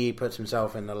 he puts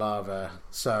himself in the lava,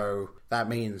 so that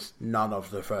means none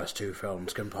of the first two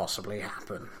films can possibly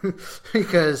happen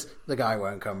because the guy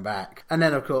won't come back. And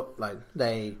then, of course, like,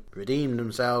 they redeem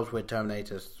themselves with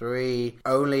Terminator 3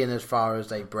 only in as far as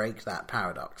they break that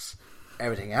paradox.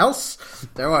 Everything else,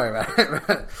 don't worry about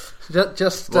it.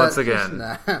 Just once again,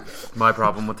 my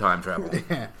problem with time travel.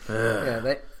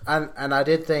 And I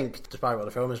did think, despite what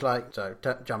the film is like, so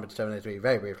jump into Terminator 3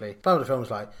 very briefly, despite what the film is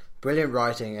like, brilliant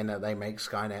writing in that they make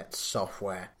Skynet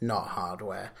software, not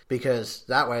hardware. Because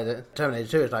that way, the Terminator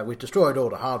 2 is like, we've destroyed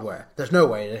all the hardware. There's no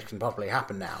way this can possibly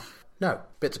happen now. No,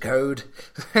 bits of code.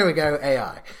 There we go,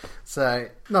 AI. So,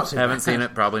 not too Haven't seen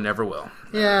it, probably never will.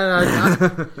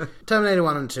 Yeah, Terminator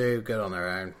 1 and 2, good on their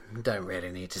own. Don't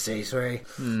really need to see 3.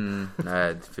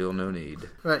 I feel no need.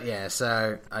 But yeah,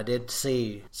 so I did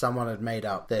see someone had made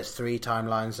up, there's 3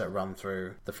 timelines that run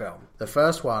through the film. The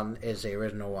first one is the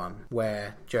original one,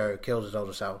 where Joe kills his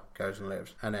older self, goes and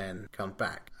lives, and then comes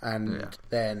back. And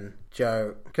then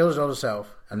Joe kills his older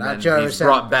self, and that Joe is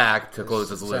brought back to close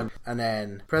his loop. And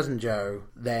then present Joe,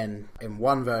 then in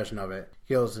one version of it,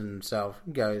 kills himself,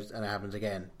 goes, and it happens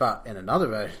again. But in another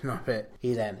version of it,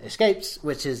 he then escapes,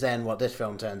 which is then what this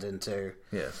film turns into.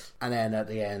 Yes. And then at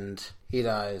the end, he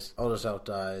dies, older self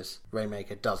dies,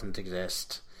 Rainmaker doesn't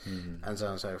exist, and so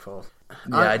on and so forth.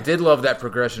 Yeah, I did love that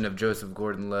progression of Joseph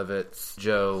Gordon-Levitt's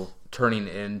Joe turning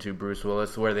into Bruce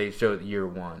Willis, where they showed year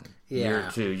 1. Year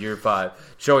 2, year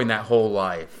 5, showing that whole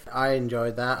life. I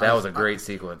enjoyed that. That was a great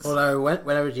sequence. Although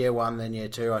when it was year 1, then year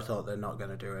 2, I thought they're not going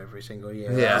to do every single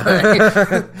year.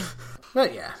 Yeah.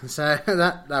 But yeah, so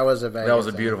that was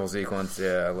a beautiful sequence.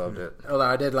 Yeah, I loved it. Although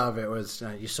I did love it was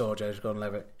you saw Joseph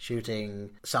Gordon-Levitt shooting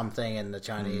something in the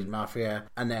Chinese mafia,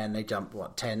 and then they jump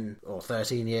 10 or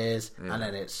 13 years, and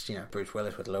then it's Bruce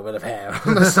Willis with a little bit of hair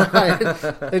on the side.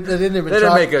 They didn't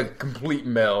make a complete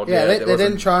meld. Yeah, they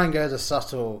didn't try and go the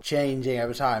subtle changing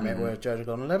over time. It was Joseph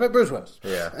Gordon-Levitt, Bruce Willis.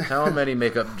 Yeah, how many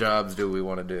makeup jobs do we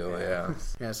want to do?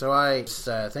 Yeah. So I was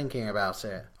thinking about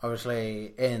it.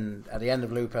 Obviously, at the end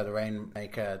of Looper, the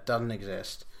Rainmaker doesn't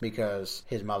exist because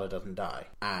his mother doesn't die,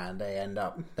 and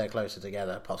they're closer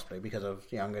together, possibly because of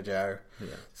younger Joe. Yeah.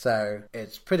 So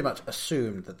it's pretty much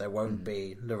assumed that there won't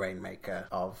be the Rainmaker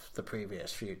of the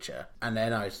previous future. And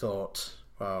then I thought,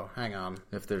 well, hang on.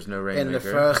 If there's no Rainmaker.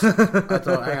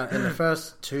 In the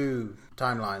first two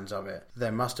timelines of it,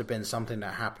 there must have been something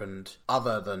that happened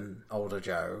other than older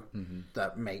Joe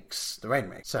that makes the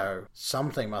Rainmaker. So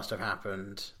something must have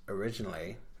happened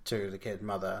originally to the kid's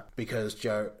mother because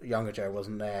younger Joe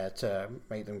wasn't there to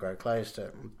make them grow close to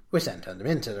him, which then turned him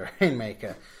into the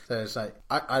Rainmaker. So it's like,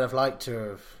 I'd have liked to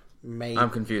have made... I'm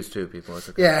confused too, people. It's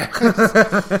okay. Yeah.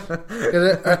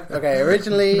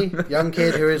 Originally, young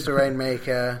kid who is the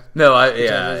Rainmaker.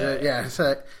 Yeah.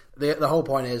 So the whole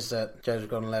point is that Joseph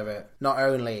Gordon-Levitt not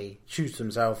only shoots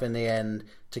himself in the end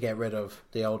to get rid of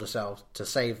the older self to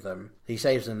save them, he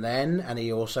saves them then, and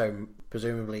he also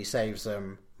presumably saves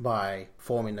them by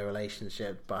forming the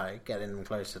relationship, by getting them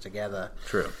closer together.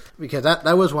 True. Because that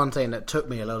was one thing that took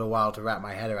me a little while to wrap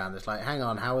my head around. It's like, hang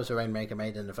on, how was the Rainmaker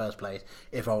made in the first place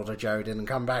if older Joe didn't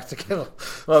come back to kill?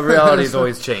 Well, reality's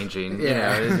always changing.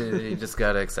 Yeah. You just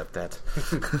gotta accept that.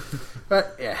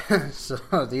 But yeah, so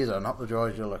these are not the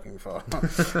droids you're looking for.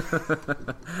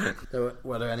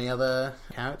 Were there any other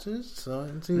characters or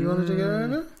anything you wanted to go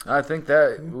over? I think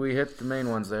that we hit the main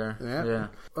ones there. Yeah.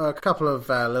 Well, a couple of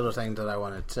little things that I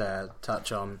wanted to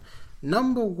touch on.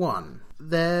 Number one,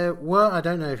 there were, I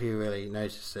don't know if you really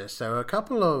noticed this, there were a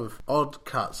couple of odd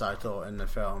cuts I thought in the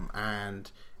film,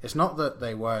 and it's not that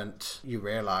they weren't, you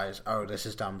realise, oh, this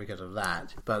is done because of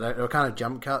that, but there were kind of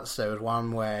jump cuts. There was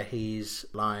one where he's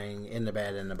lying in the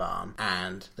bed in the barn,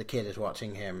 and the kid is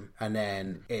watching him, and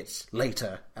then it's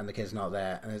later, and the kid's not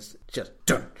there, and it's just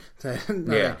done.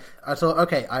 Yeah. I thought,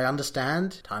 okay, I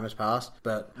understand, time has passed,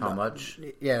 but... How much?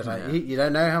 Yeah, it's like, you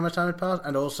don't know how much time has passed,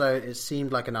 and also it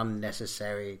seemed like an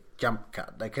unnecessary jump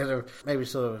cut. They could have maybe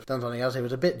sort of done something else. It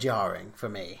was a bit jarring for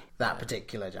me, that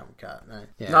particular jump cut.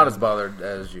 Yeah. Not as bothered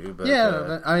as you, but...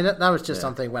 Yeah, I mean, that was just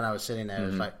something when I was sitting there, it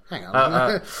was like, hang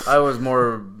on. I was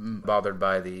more bothered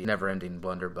by the never-ending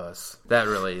blunderbuss. That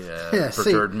really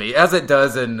perturbed me, as it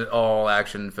does in all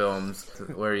action films,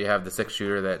 where you have the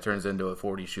 6-shooter that turns into a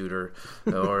 40-shooter,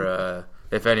 or...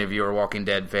 if any of you are Walking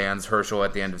Dead fans, Herschel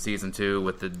at the end of season 2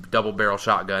 with the double-barrel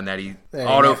shotgun that he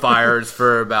auto-fires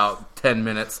for about 10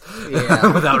 minutes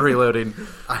without reloading.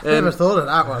 I never thought of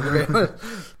that one, to be honest.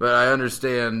 But I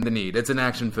understand the need. It's an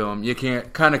action film. You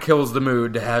can't... Kind of kills the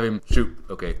mood to have him shoot.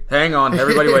 Okay, hang on.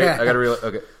 Everybody wait. I gotta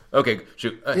reload. Okay,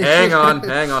 shoot. Hang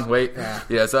on, wait.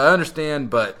 Yeah, so I understand,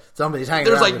 but somebody's hanging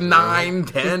there's around like 9,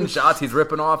 10 shots he's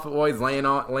ripping off while he's laying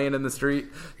in the street,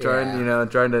 trying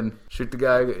to shoot the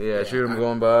guy. Shoot him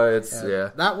going by. It's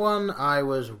That one I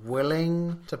was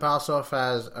willing to pass off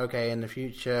as, okay, in the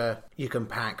future you can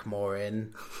pack more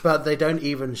in, but they don't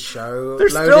even show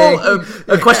There's loading.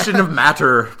 Still a question of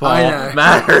matter, Paul.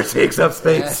 Matter takes up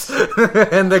space,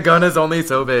 and the gun is only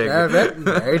so big. Yeah,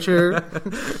 very true.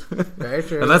 Very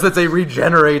true. Unless it's a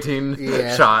regenerating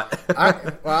shot.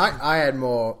 I had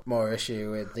more issue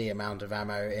with the amount of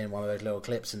ammo in one of those little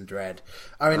clips in Dredd.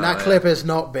 I mean, that clip is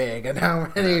not big, and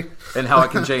how many... and how it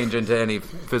can change into any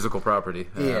physical property.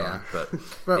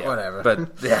 But whatever.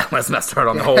 But let's not start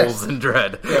on the holes in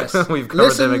Dredd. Yes. We've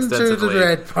covered them extensively. Listen to the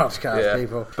Dredd podcast,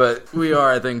 people. But we are,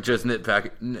 I think, just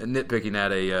nitpicking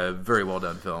at a very well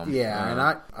done film. Yeah, and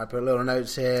I put little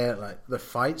notes here, like the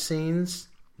fight scenes...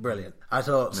 Brilliant. I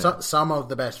thought some of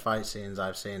the best fight scenes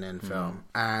I've seen in film.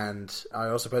 And I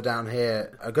also put down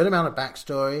here a good amount of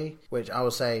backstory, which I will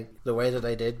say the way that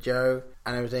they did Joe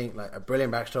and everything, like a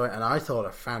brilliant backstory. And I thought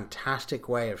a fantastic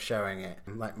way of showing it.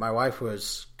 Like, my wife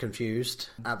was confused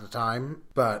at the time,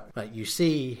 but like you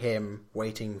see him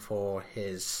waiting for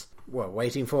his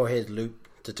loop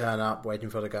to turn up,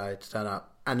 waiting for the guy to turn up.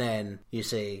 And then you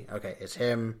see, okay, it's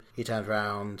him. He turns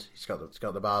around. He's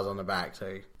got the bars on the back,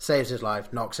 so he saves his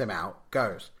life, knocks him out,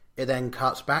 goes. It then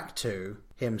cuts back to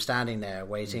him standing there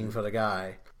waiting for the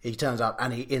guy. He turns up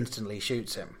and he instantly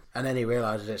shoots him. And then he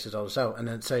realizes it's his older self. And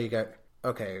then so you go,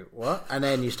 okay, what? And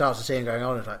then you start to see him going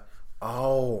on. It's like,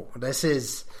 oh, this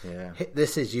is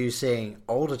you seeing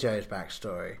older Joe's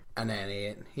backstory. And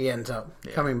then he ends up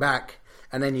coming back.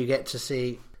 And then you get to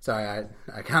see Sorry,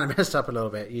 I kind of messed up a little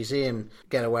bit. You see him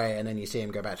get away, and then you see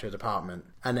him go back to his apartment,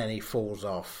 and then he falls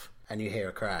off, and you hear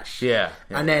a crash. Yeah.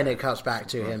 And then it cuts back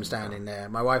to him standing there.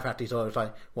 My wife actually thought it was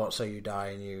like, what, so you die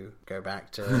and you go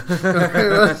back to...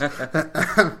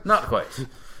 Not quite.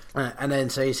 And then,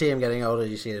 so you see him getting older,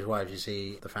 you see his wife, you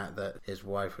see the fact that his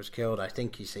wife was killed. I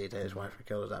think you see that his wife was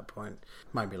killed at that point.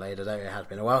 Might be later, though. It has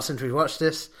been a while since we've watched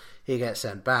this. He gets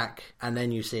sent back, and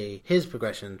then you see his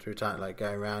progression through time, like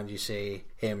going around. You see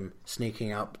him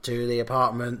sneaking up to the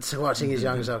apartment, watching his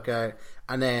younger self go,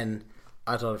 and then...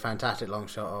 I thought a fantastic long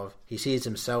shot of he sees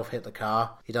himself hit the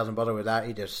car. He doesn't bother with that.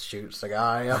 He just shoots the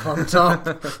guy up on top.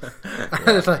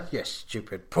 And it's like, yes,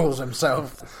 stupid. Pulls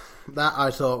himself. That I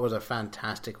thought was a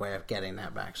fantastic way of getting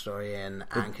that backstory in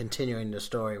and continuing the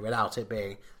story without it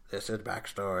being, this is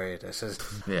backstory, this is...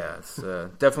 Yeah, it's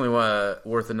definitely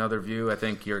worth another view. I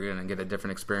think you're going to get a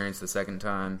different experience the second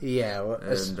time. Yeah, well,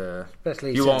 and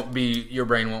especially your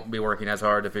brain won't be working as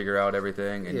hard to figure out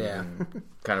everything, and you can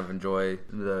kind of enjoy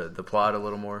the plot a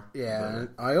little more. Yeah, and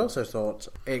I also thought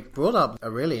it brought up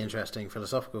a really interesting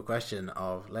philosophical question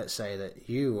of, let's say that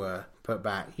you were put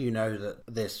back, you know that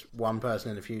this one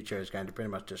person in the future is going to pretty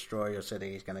much destroy your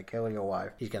city, he's going to kill your wife,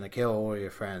 he's going to kill all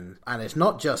your friends, and it's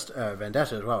not just a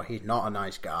vendetta as well, he's not a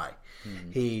nice guy.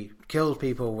 He kills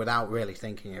people without really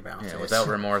thinking about it. Without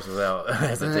remorse, without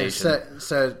hesitation.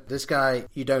 So this guy,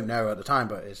 you don't know at the time,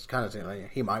 but it's kind of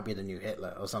like he might be the new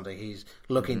Hitler or something. He's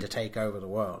looking to take over the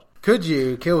world. Could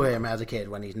you kill him as a kid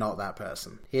when he's not that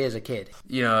person? He is a kid.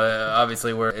 You know,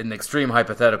 obviously we're in extreme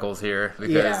hypotheticals here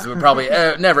because we're probably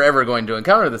never ever going to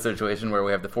encounter the situation where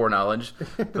we have the foreknowledge.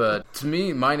 But to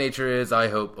me, my nature is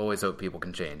always hope people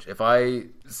can change. If I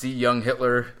see young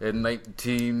Hitler in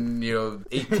 18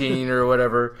 or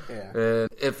whatever,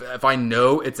 if I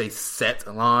know it's a set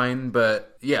line,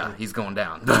 but he's going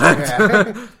down.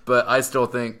 But I still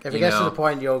think if it gets to the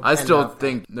point, I still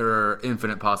think there are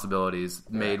infinite possibilities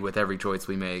made with every choice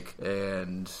we make,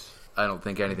 and I don't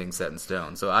think anything's set in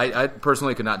stone. So I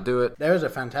personally could not do it. There is a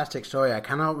fantastic story. I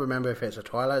cannot remember if it's a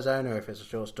Twilight Zone or if it's a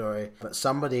short story, but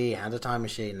somebody had a time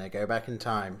machine. They go back in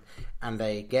time and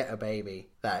they get a baby,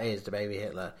 that is the baby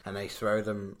Hitler, and they throw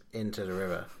them into the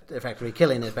river, effectively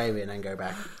killing his baby, and then go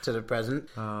back to the present.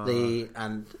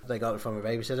 And they got it from a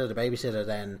babysitter. The babysitter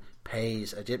then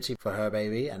pays a gypsy for her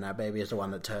baby, and that baby is the one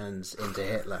that turns into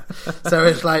Hitler. So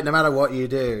it's like, no matter what you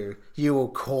do, you will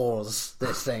cause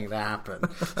this thing to happen.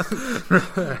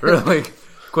 Really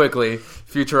quickly,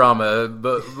 Futurama,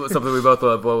 but something we both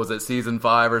love. What was it, season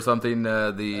 5 or something?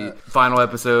 The final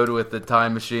episode with the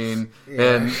time machine,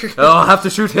 and I'll have to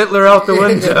shoot Hitler out the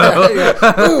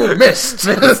window. Ooh, missed.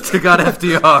 Missed. Got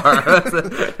FDR.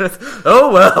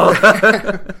 Oh well.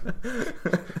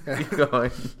 Keep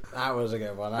going. That was a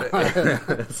good one.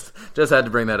 Just had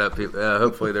to bring that up.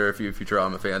 Hopefully there are a few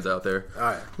Futurama fans out there. All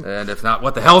right. And if not,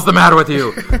 what the hell's the matter with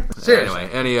you? Seriously. Anyway,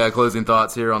 any closing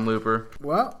thoughts here on Looper?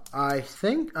 Well, I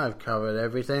think I've covered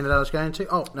everything that I was going to.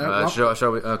 Oh, no.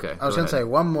 Shall we? Okay. I was going to say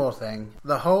one more thing.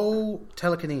 The whole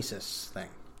telekinesis thing.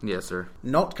 Yes, sir.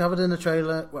 Not covered in the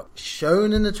trailer. Well,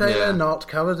 shown in the trailer, not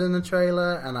covered in the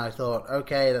trailer. And I thought,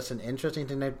 okay, that's an interesting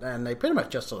thing. And they pretty much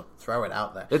just sort of throw it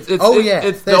out there. It's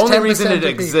the only reason it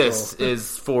exists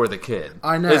is for the kid.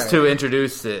 I know. Is to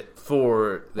introduce it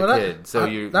for the kid. So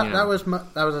that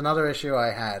was another issue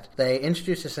I had. They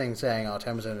introduced this thing saying, 10%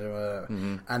 or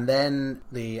whatever. And then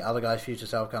the other guy's future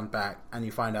self comes back and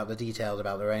you find out the details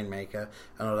about the Rainmaker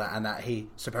and all that, and that he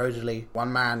supposedly,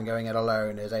 one man going it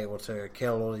alone, is able to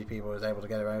kill all these people, is able to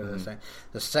get away with this thing.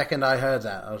 The second I heard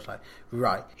that, I was like,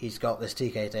 right, he's got this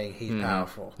TK thing, he's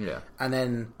powerful. Yeah. And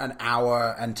then an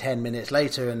hour and 10 minutes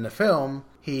later in the film,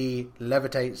 he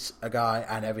levitates a guy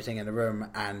and everything in the room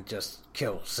and just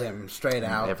kills him straight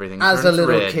out as a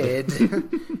little kid.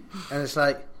 And it's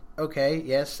like, okay,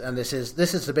 yes, and this is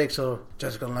the big sort of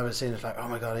Jessica Levitt scene. It's like, oh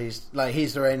my god, he's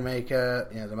the Rainmaker.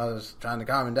 You know, the mother's trying to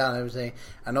calm him down and everything,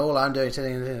 and all I'm doing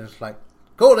sitting in it's like,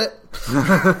 called it.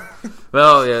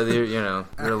 Well, yeah, you're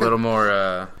a little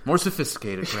more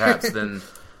sophisticated perhaps than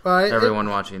everyone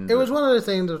watching. It was one of the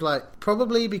things that was like,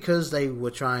 probably because they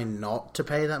were trying not to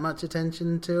pay that much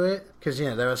attention to it. Because,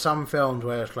 there are some films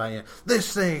where it's like,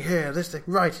 this thing here, this thing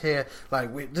right here,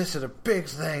 like, this is a big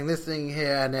thing, this thing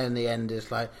here, and then the end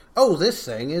is like, oh, this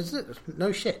thing is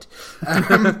no shit.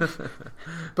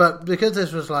 But because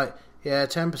this was like,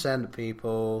 10% of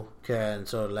people can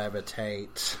sort of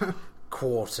levitate.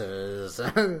 quarters.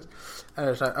 And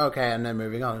it's like, okay, and then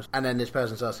moving on. And then this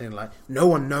person starts saying, like, no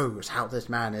one knows how this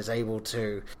man is able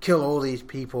to kill all these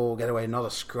people, get away, not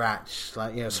a scratch.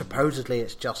 Like, supposedly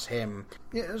it's just him.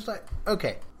 Yeah, it was like,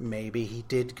 okay, maybe he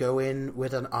did go in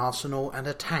with an arsenal and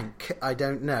a tank. I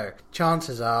don't know.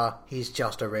 Chances are he's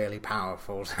just a really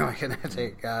powerful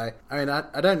telekinetic guy. I mean,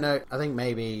 I don't know. I think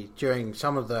maybe during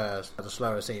some of the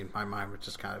slower scenes, my mind was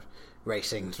just kind of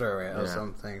racing through it or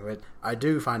something, which I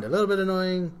do find a little bit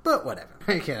annoying, but whatever.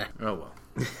 Okay. Oh well.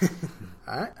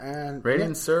 Alright, and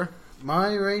ratings, sir?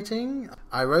 My rating,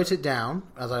 I wrote it down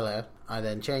as I left. I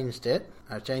then changed it.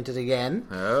 I've changed it again.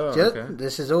 Oh, okay.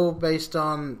 This is all based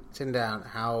on sitting down,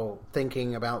 how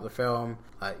thinking about the film.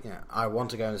 Like, I want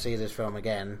to go and see this film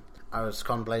again. I was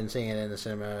contemplating seeing it in the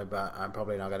cinema, but I'm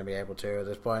probably not going to be able to at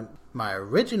this point. My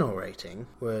original rating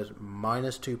was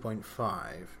minus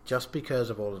 2.5, just because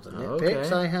of all of the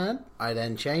nitpicks I had. I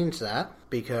then changed that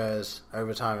because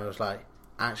over time I was like,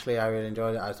 actually I really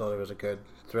enjoyed it. I thought it was a good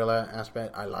thriller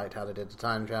aspect. I liked how they did the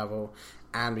time travel.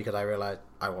 And because I realized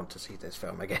I want to see this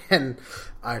film again,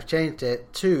 I've changed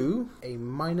it to a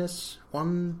minus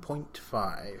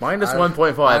 1.5. Minus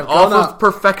 1.5. Off of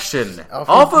perfection.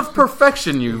 Off of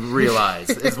perfection, you realize,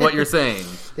 is what you're saying.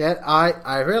 Yeah,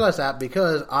 I realized that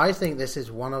because I think this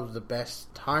is one of the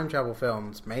best time travel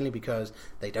films, mainly because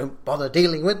they don't bother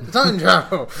dealing with the time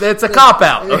travel. It's a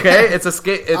cop-out, okay? It's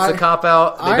a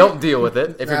cop-out. They don't deal with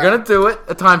it. If you're going to do it,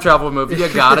 a time travel movie, you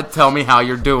got to tell me how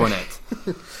you're doing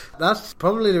it. That's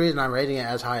probably the reason I'm rating it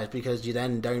as high, is because you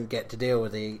then don't get to deal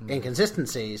with the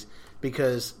inconsistencies,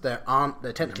 because there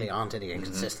technically aren't any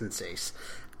inconsistencies.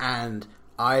 And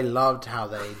I loved how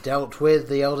they dealt with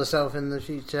the older self in the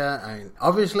future. I mean,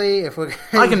 obviously, if we're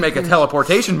I can make a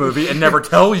teleportation movie and never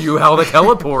tell you how the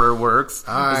teleporter works.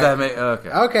 Does that make...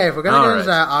 Okay, if we're going to go into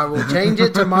that, I will change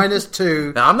it to minus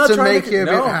 2 now, I'm not to trying make you a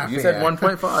bit happier. You said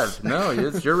 1.5. No,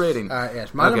 it's your rating.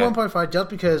 Yes, minus 1.5, just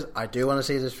because I do want to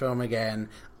see this film again.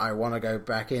 I want to go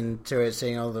back into it,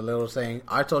 seeing all the little things.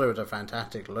 I thought it was a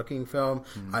fantastic looking film.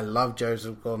 I love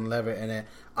Joseph Gordon-Levitt in it.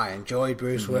 I enjoyed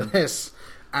Bruce Willis.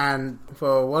 And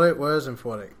for what it was and for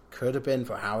what it could have been,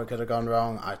 for how it could have gone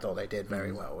wrong, I thought they did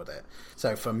very well with it.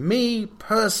 So for me,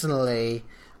 personally,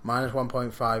 minus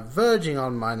 1.5, verging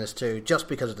on minus 2, just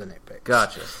because of the nitpicks.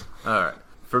 Gotcha. All right.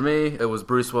 For me, it was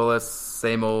Bruce Willis,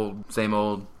 same old,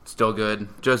 still good.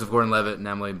 Joseph Gordon-Levitt and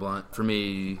Emily Blunt, for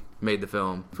me, made the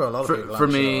film. For a lot of people, for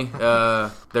me,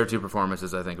 their two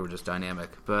performances, I think, were just dynamic.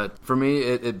 But for me,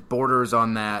 it borders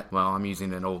on that, well, I'm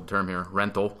using an old term here,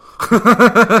 rental.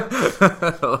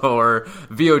 Or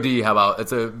VOD, how about?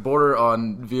 It's a border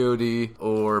on VOD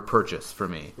or purchase for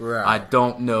me. Right. I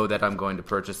don't know that I'm going to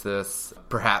purchase this.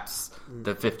 Perhaps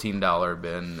the $15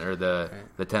 bin or the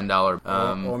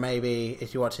 $10. Or maybe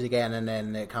if you watch it again and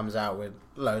then it comes out with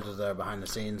loads of the behind the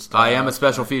scenes stuff. I am a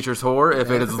special features whore. If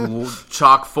it is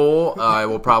chock full, I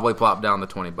will probably plop down the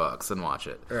 $20 and watch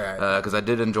it. Right. Because I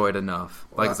did enjoy it enough.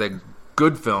 Like I said,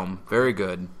 good film, very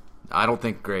good. I don't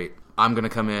think great. I'm going to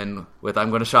come in with, I'm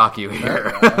going to shock you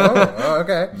here.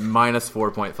 Okay. Minus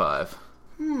 4.5.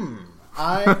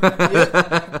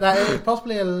 That is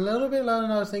possibly a little bit lower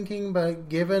than I was thinking, but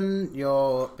given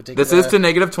your particular... This is to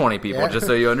negative 20, people, just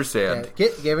so you understand.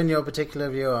 Given your particular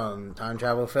view on time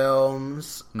travel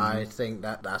films, I think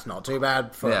that's not too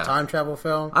bad for a time travel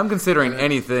film. I'm considering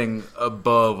anything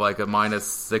above like a minus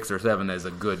 6 or 7 as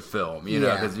a good film, you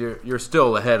know, because you're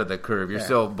still ahead of the curve. You're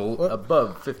still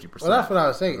above 50%. Well, that's what I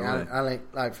was thinking. I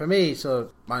like for me, sort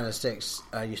of minus 6,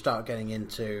 you start getting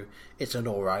into... It's an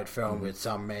alright film with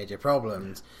some major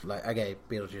problems. Like, I gave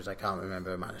Beetlejuice, I can't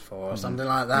remember, minus 4 or something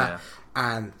like that. Yeah.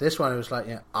 And this one, it was like,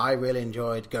 I really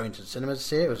enjoyed going to the cinema to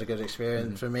see it. It was a good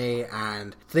experience for me.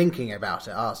 And thinking about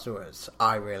it afterwards,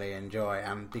 I really enjoy.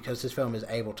 And because this film is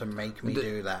able to make me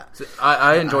do that.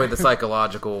 I enjoy the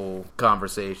psychological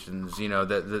conversations, you know,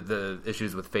 the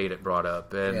issues with fate it brought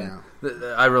up. And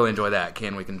I really enjoy that.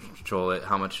 Can we control it?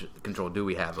 How much control do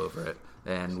we have over it?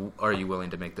 And are you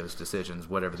willing to make those decisions,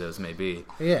 whatever those may be?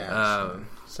 Yeah.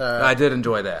 So I did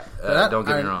enjoy that. Don't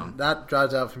get me wrong. That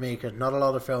drives out for me because not a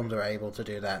lot of films are able to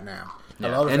do that now. A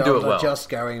lot of and films do it well. are just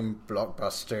going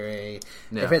blockbustery.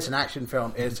 Yeah. If it's an action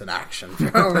film, it's an action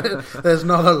film. There's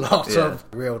not a lot of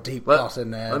real deep plot in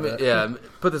there.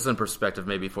 Put this in perspective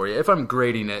maybe for you. If I'm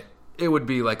grading it, it would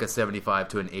be like a 75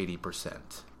 to an 80%.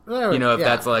 You know, if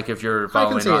that's like if you're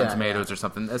following Rotten Tomatoes or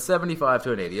something, a 75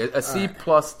 to an 80, a C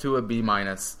plus to a B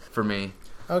minus for me.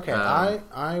 Okay,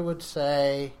 I would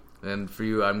say And for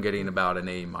you, I'm getting about an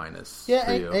A-. Yeah,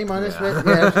 A-.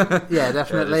 Yeah,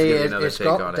 definitely. It's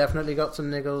definitely got some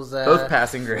niggles there. Both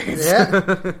passing grades.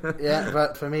 Yeah,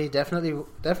 but for me,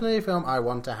 definitely a film I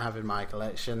want to have in my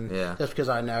collection. Yeah. Just because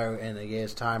I know in a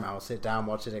year's time I'll sit down,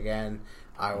 watch it again.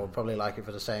 I will probably like it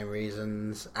for the same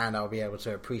reasons, and I'll be able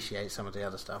to appreciate some of the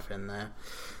other stuff in there.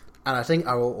 And I think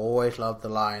I will always love the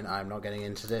line, "I'm not getting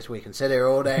into this, we can sit here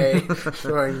all day,"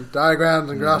 showing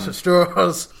diagrams and grass with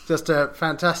straws. Just a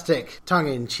fantastic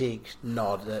tongue-in-cheek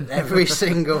nod at every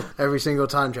single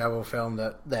time travel film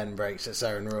that then breaks its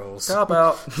own rules. Cop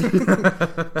out.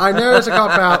 I know it's a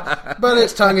cop out, but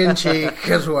it's tongue-in-cheek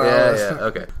as well. Yeah,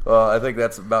 okay. Well, I think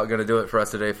that's about going to do it for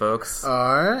us today, folks.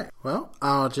 Alright. Well,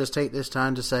 I'll just take this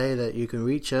time to say that you can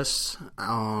reach us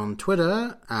on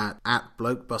Twitter at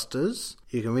Blokebusters.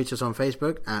 You can reach us on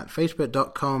Facebook at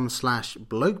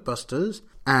facebook.com/blokebusters.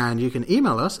 And you can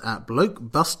email us at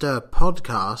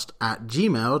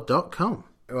blokebusterpodcast@gmail.com.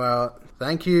 Well,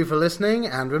 thank you for listening,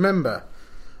 and remember,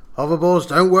 hoverboards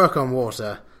don't work on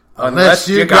water. Unless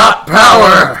you got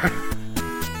power!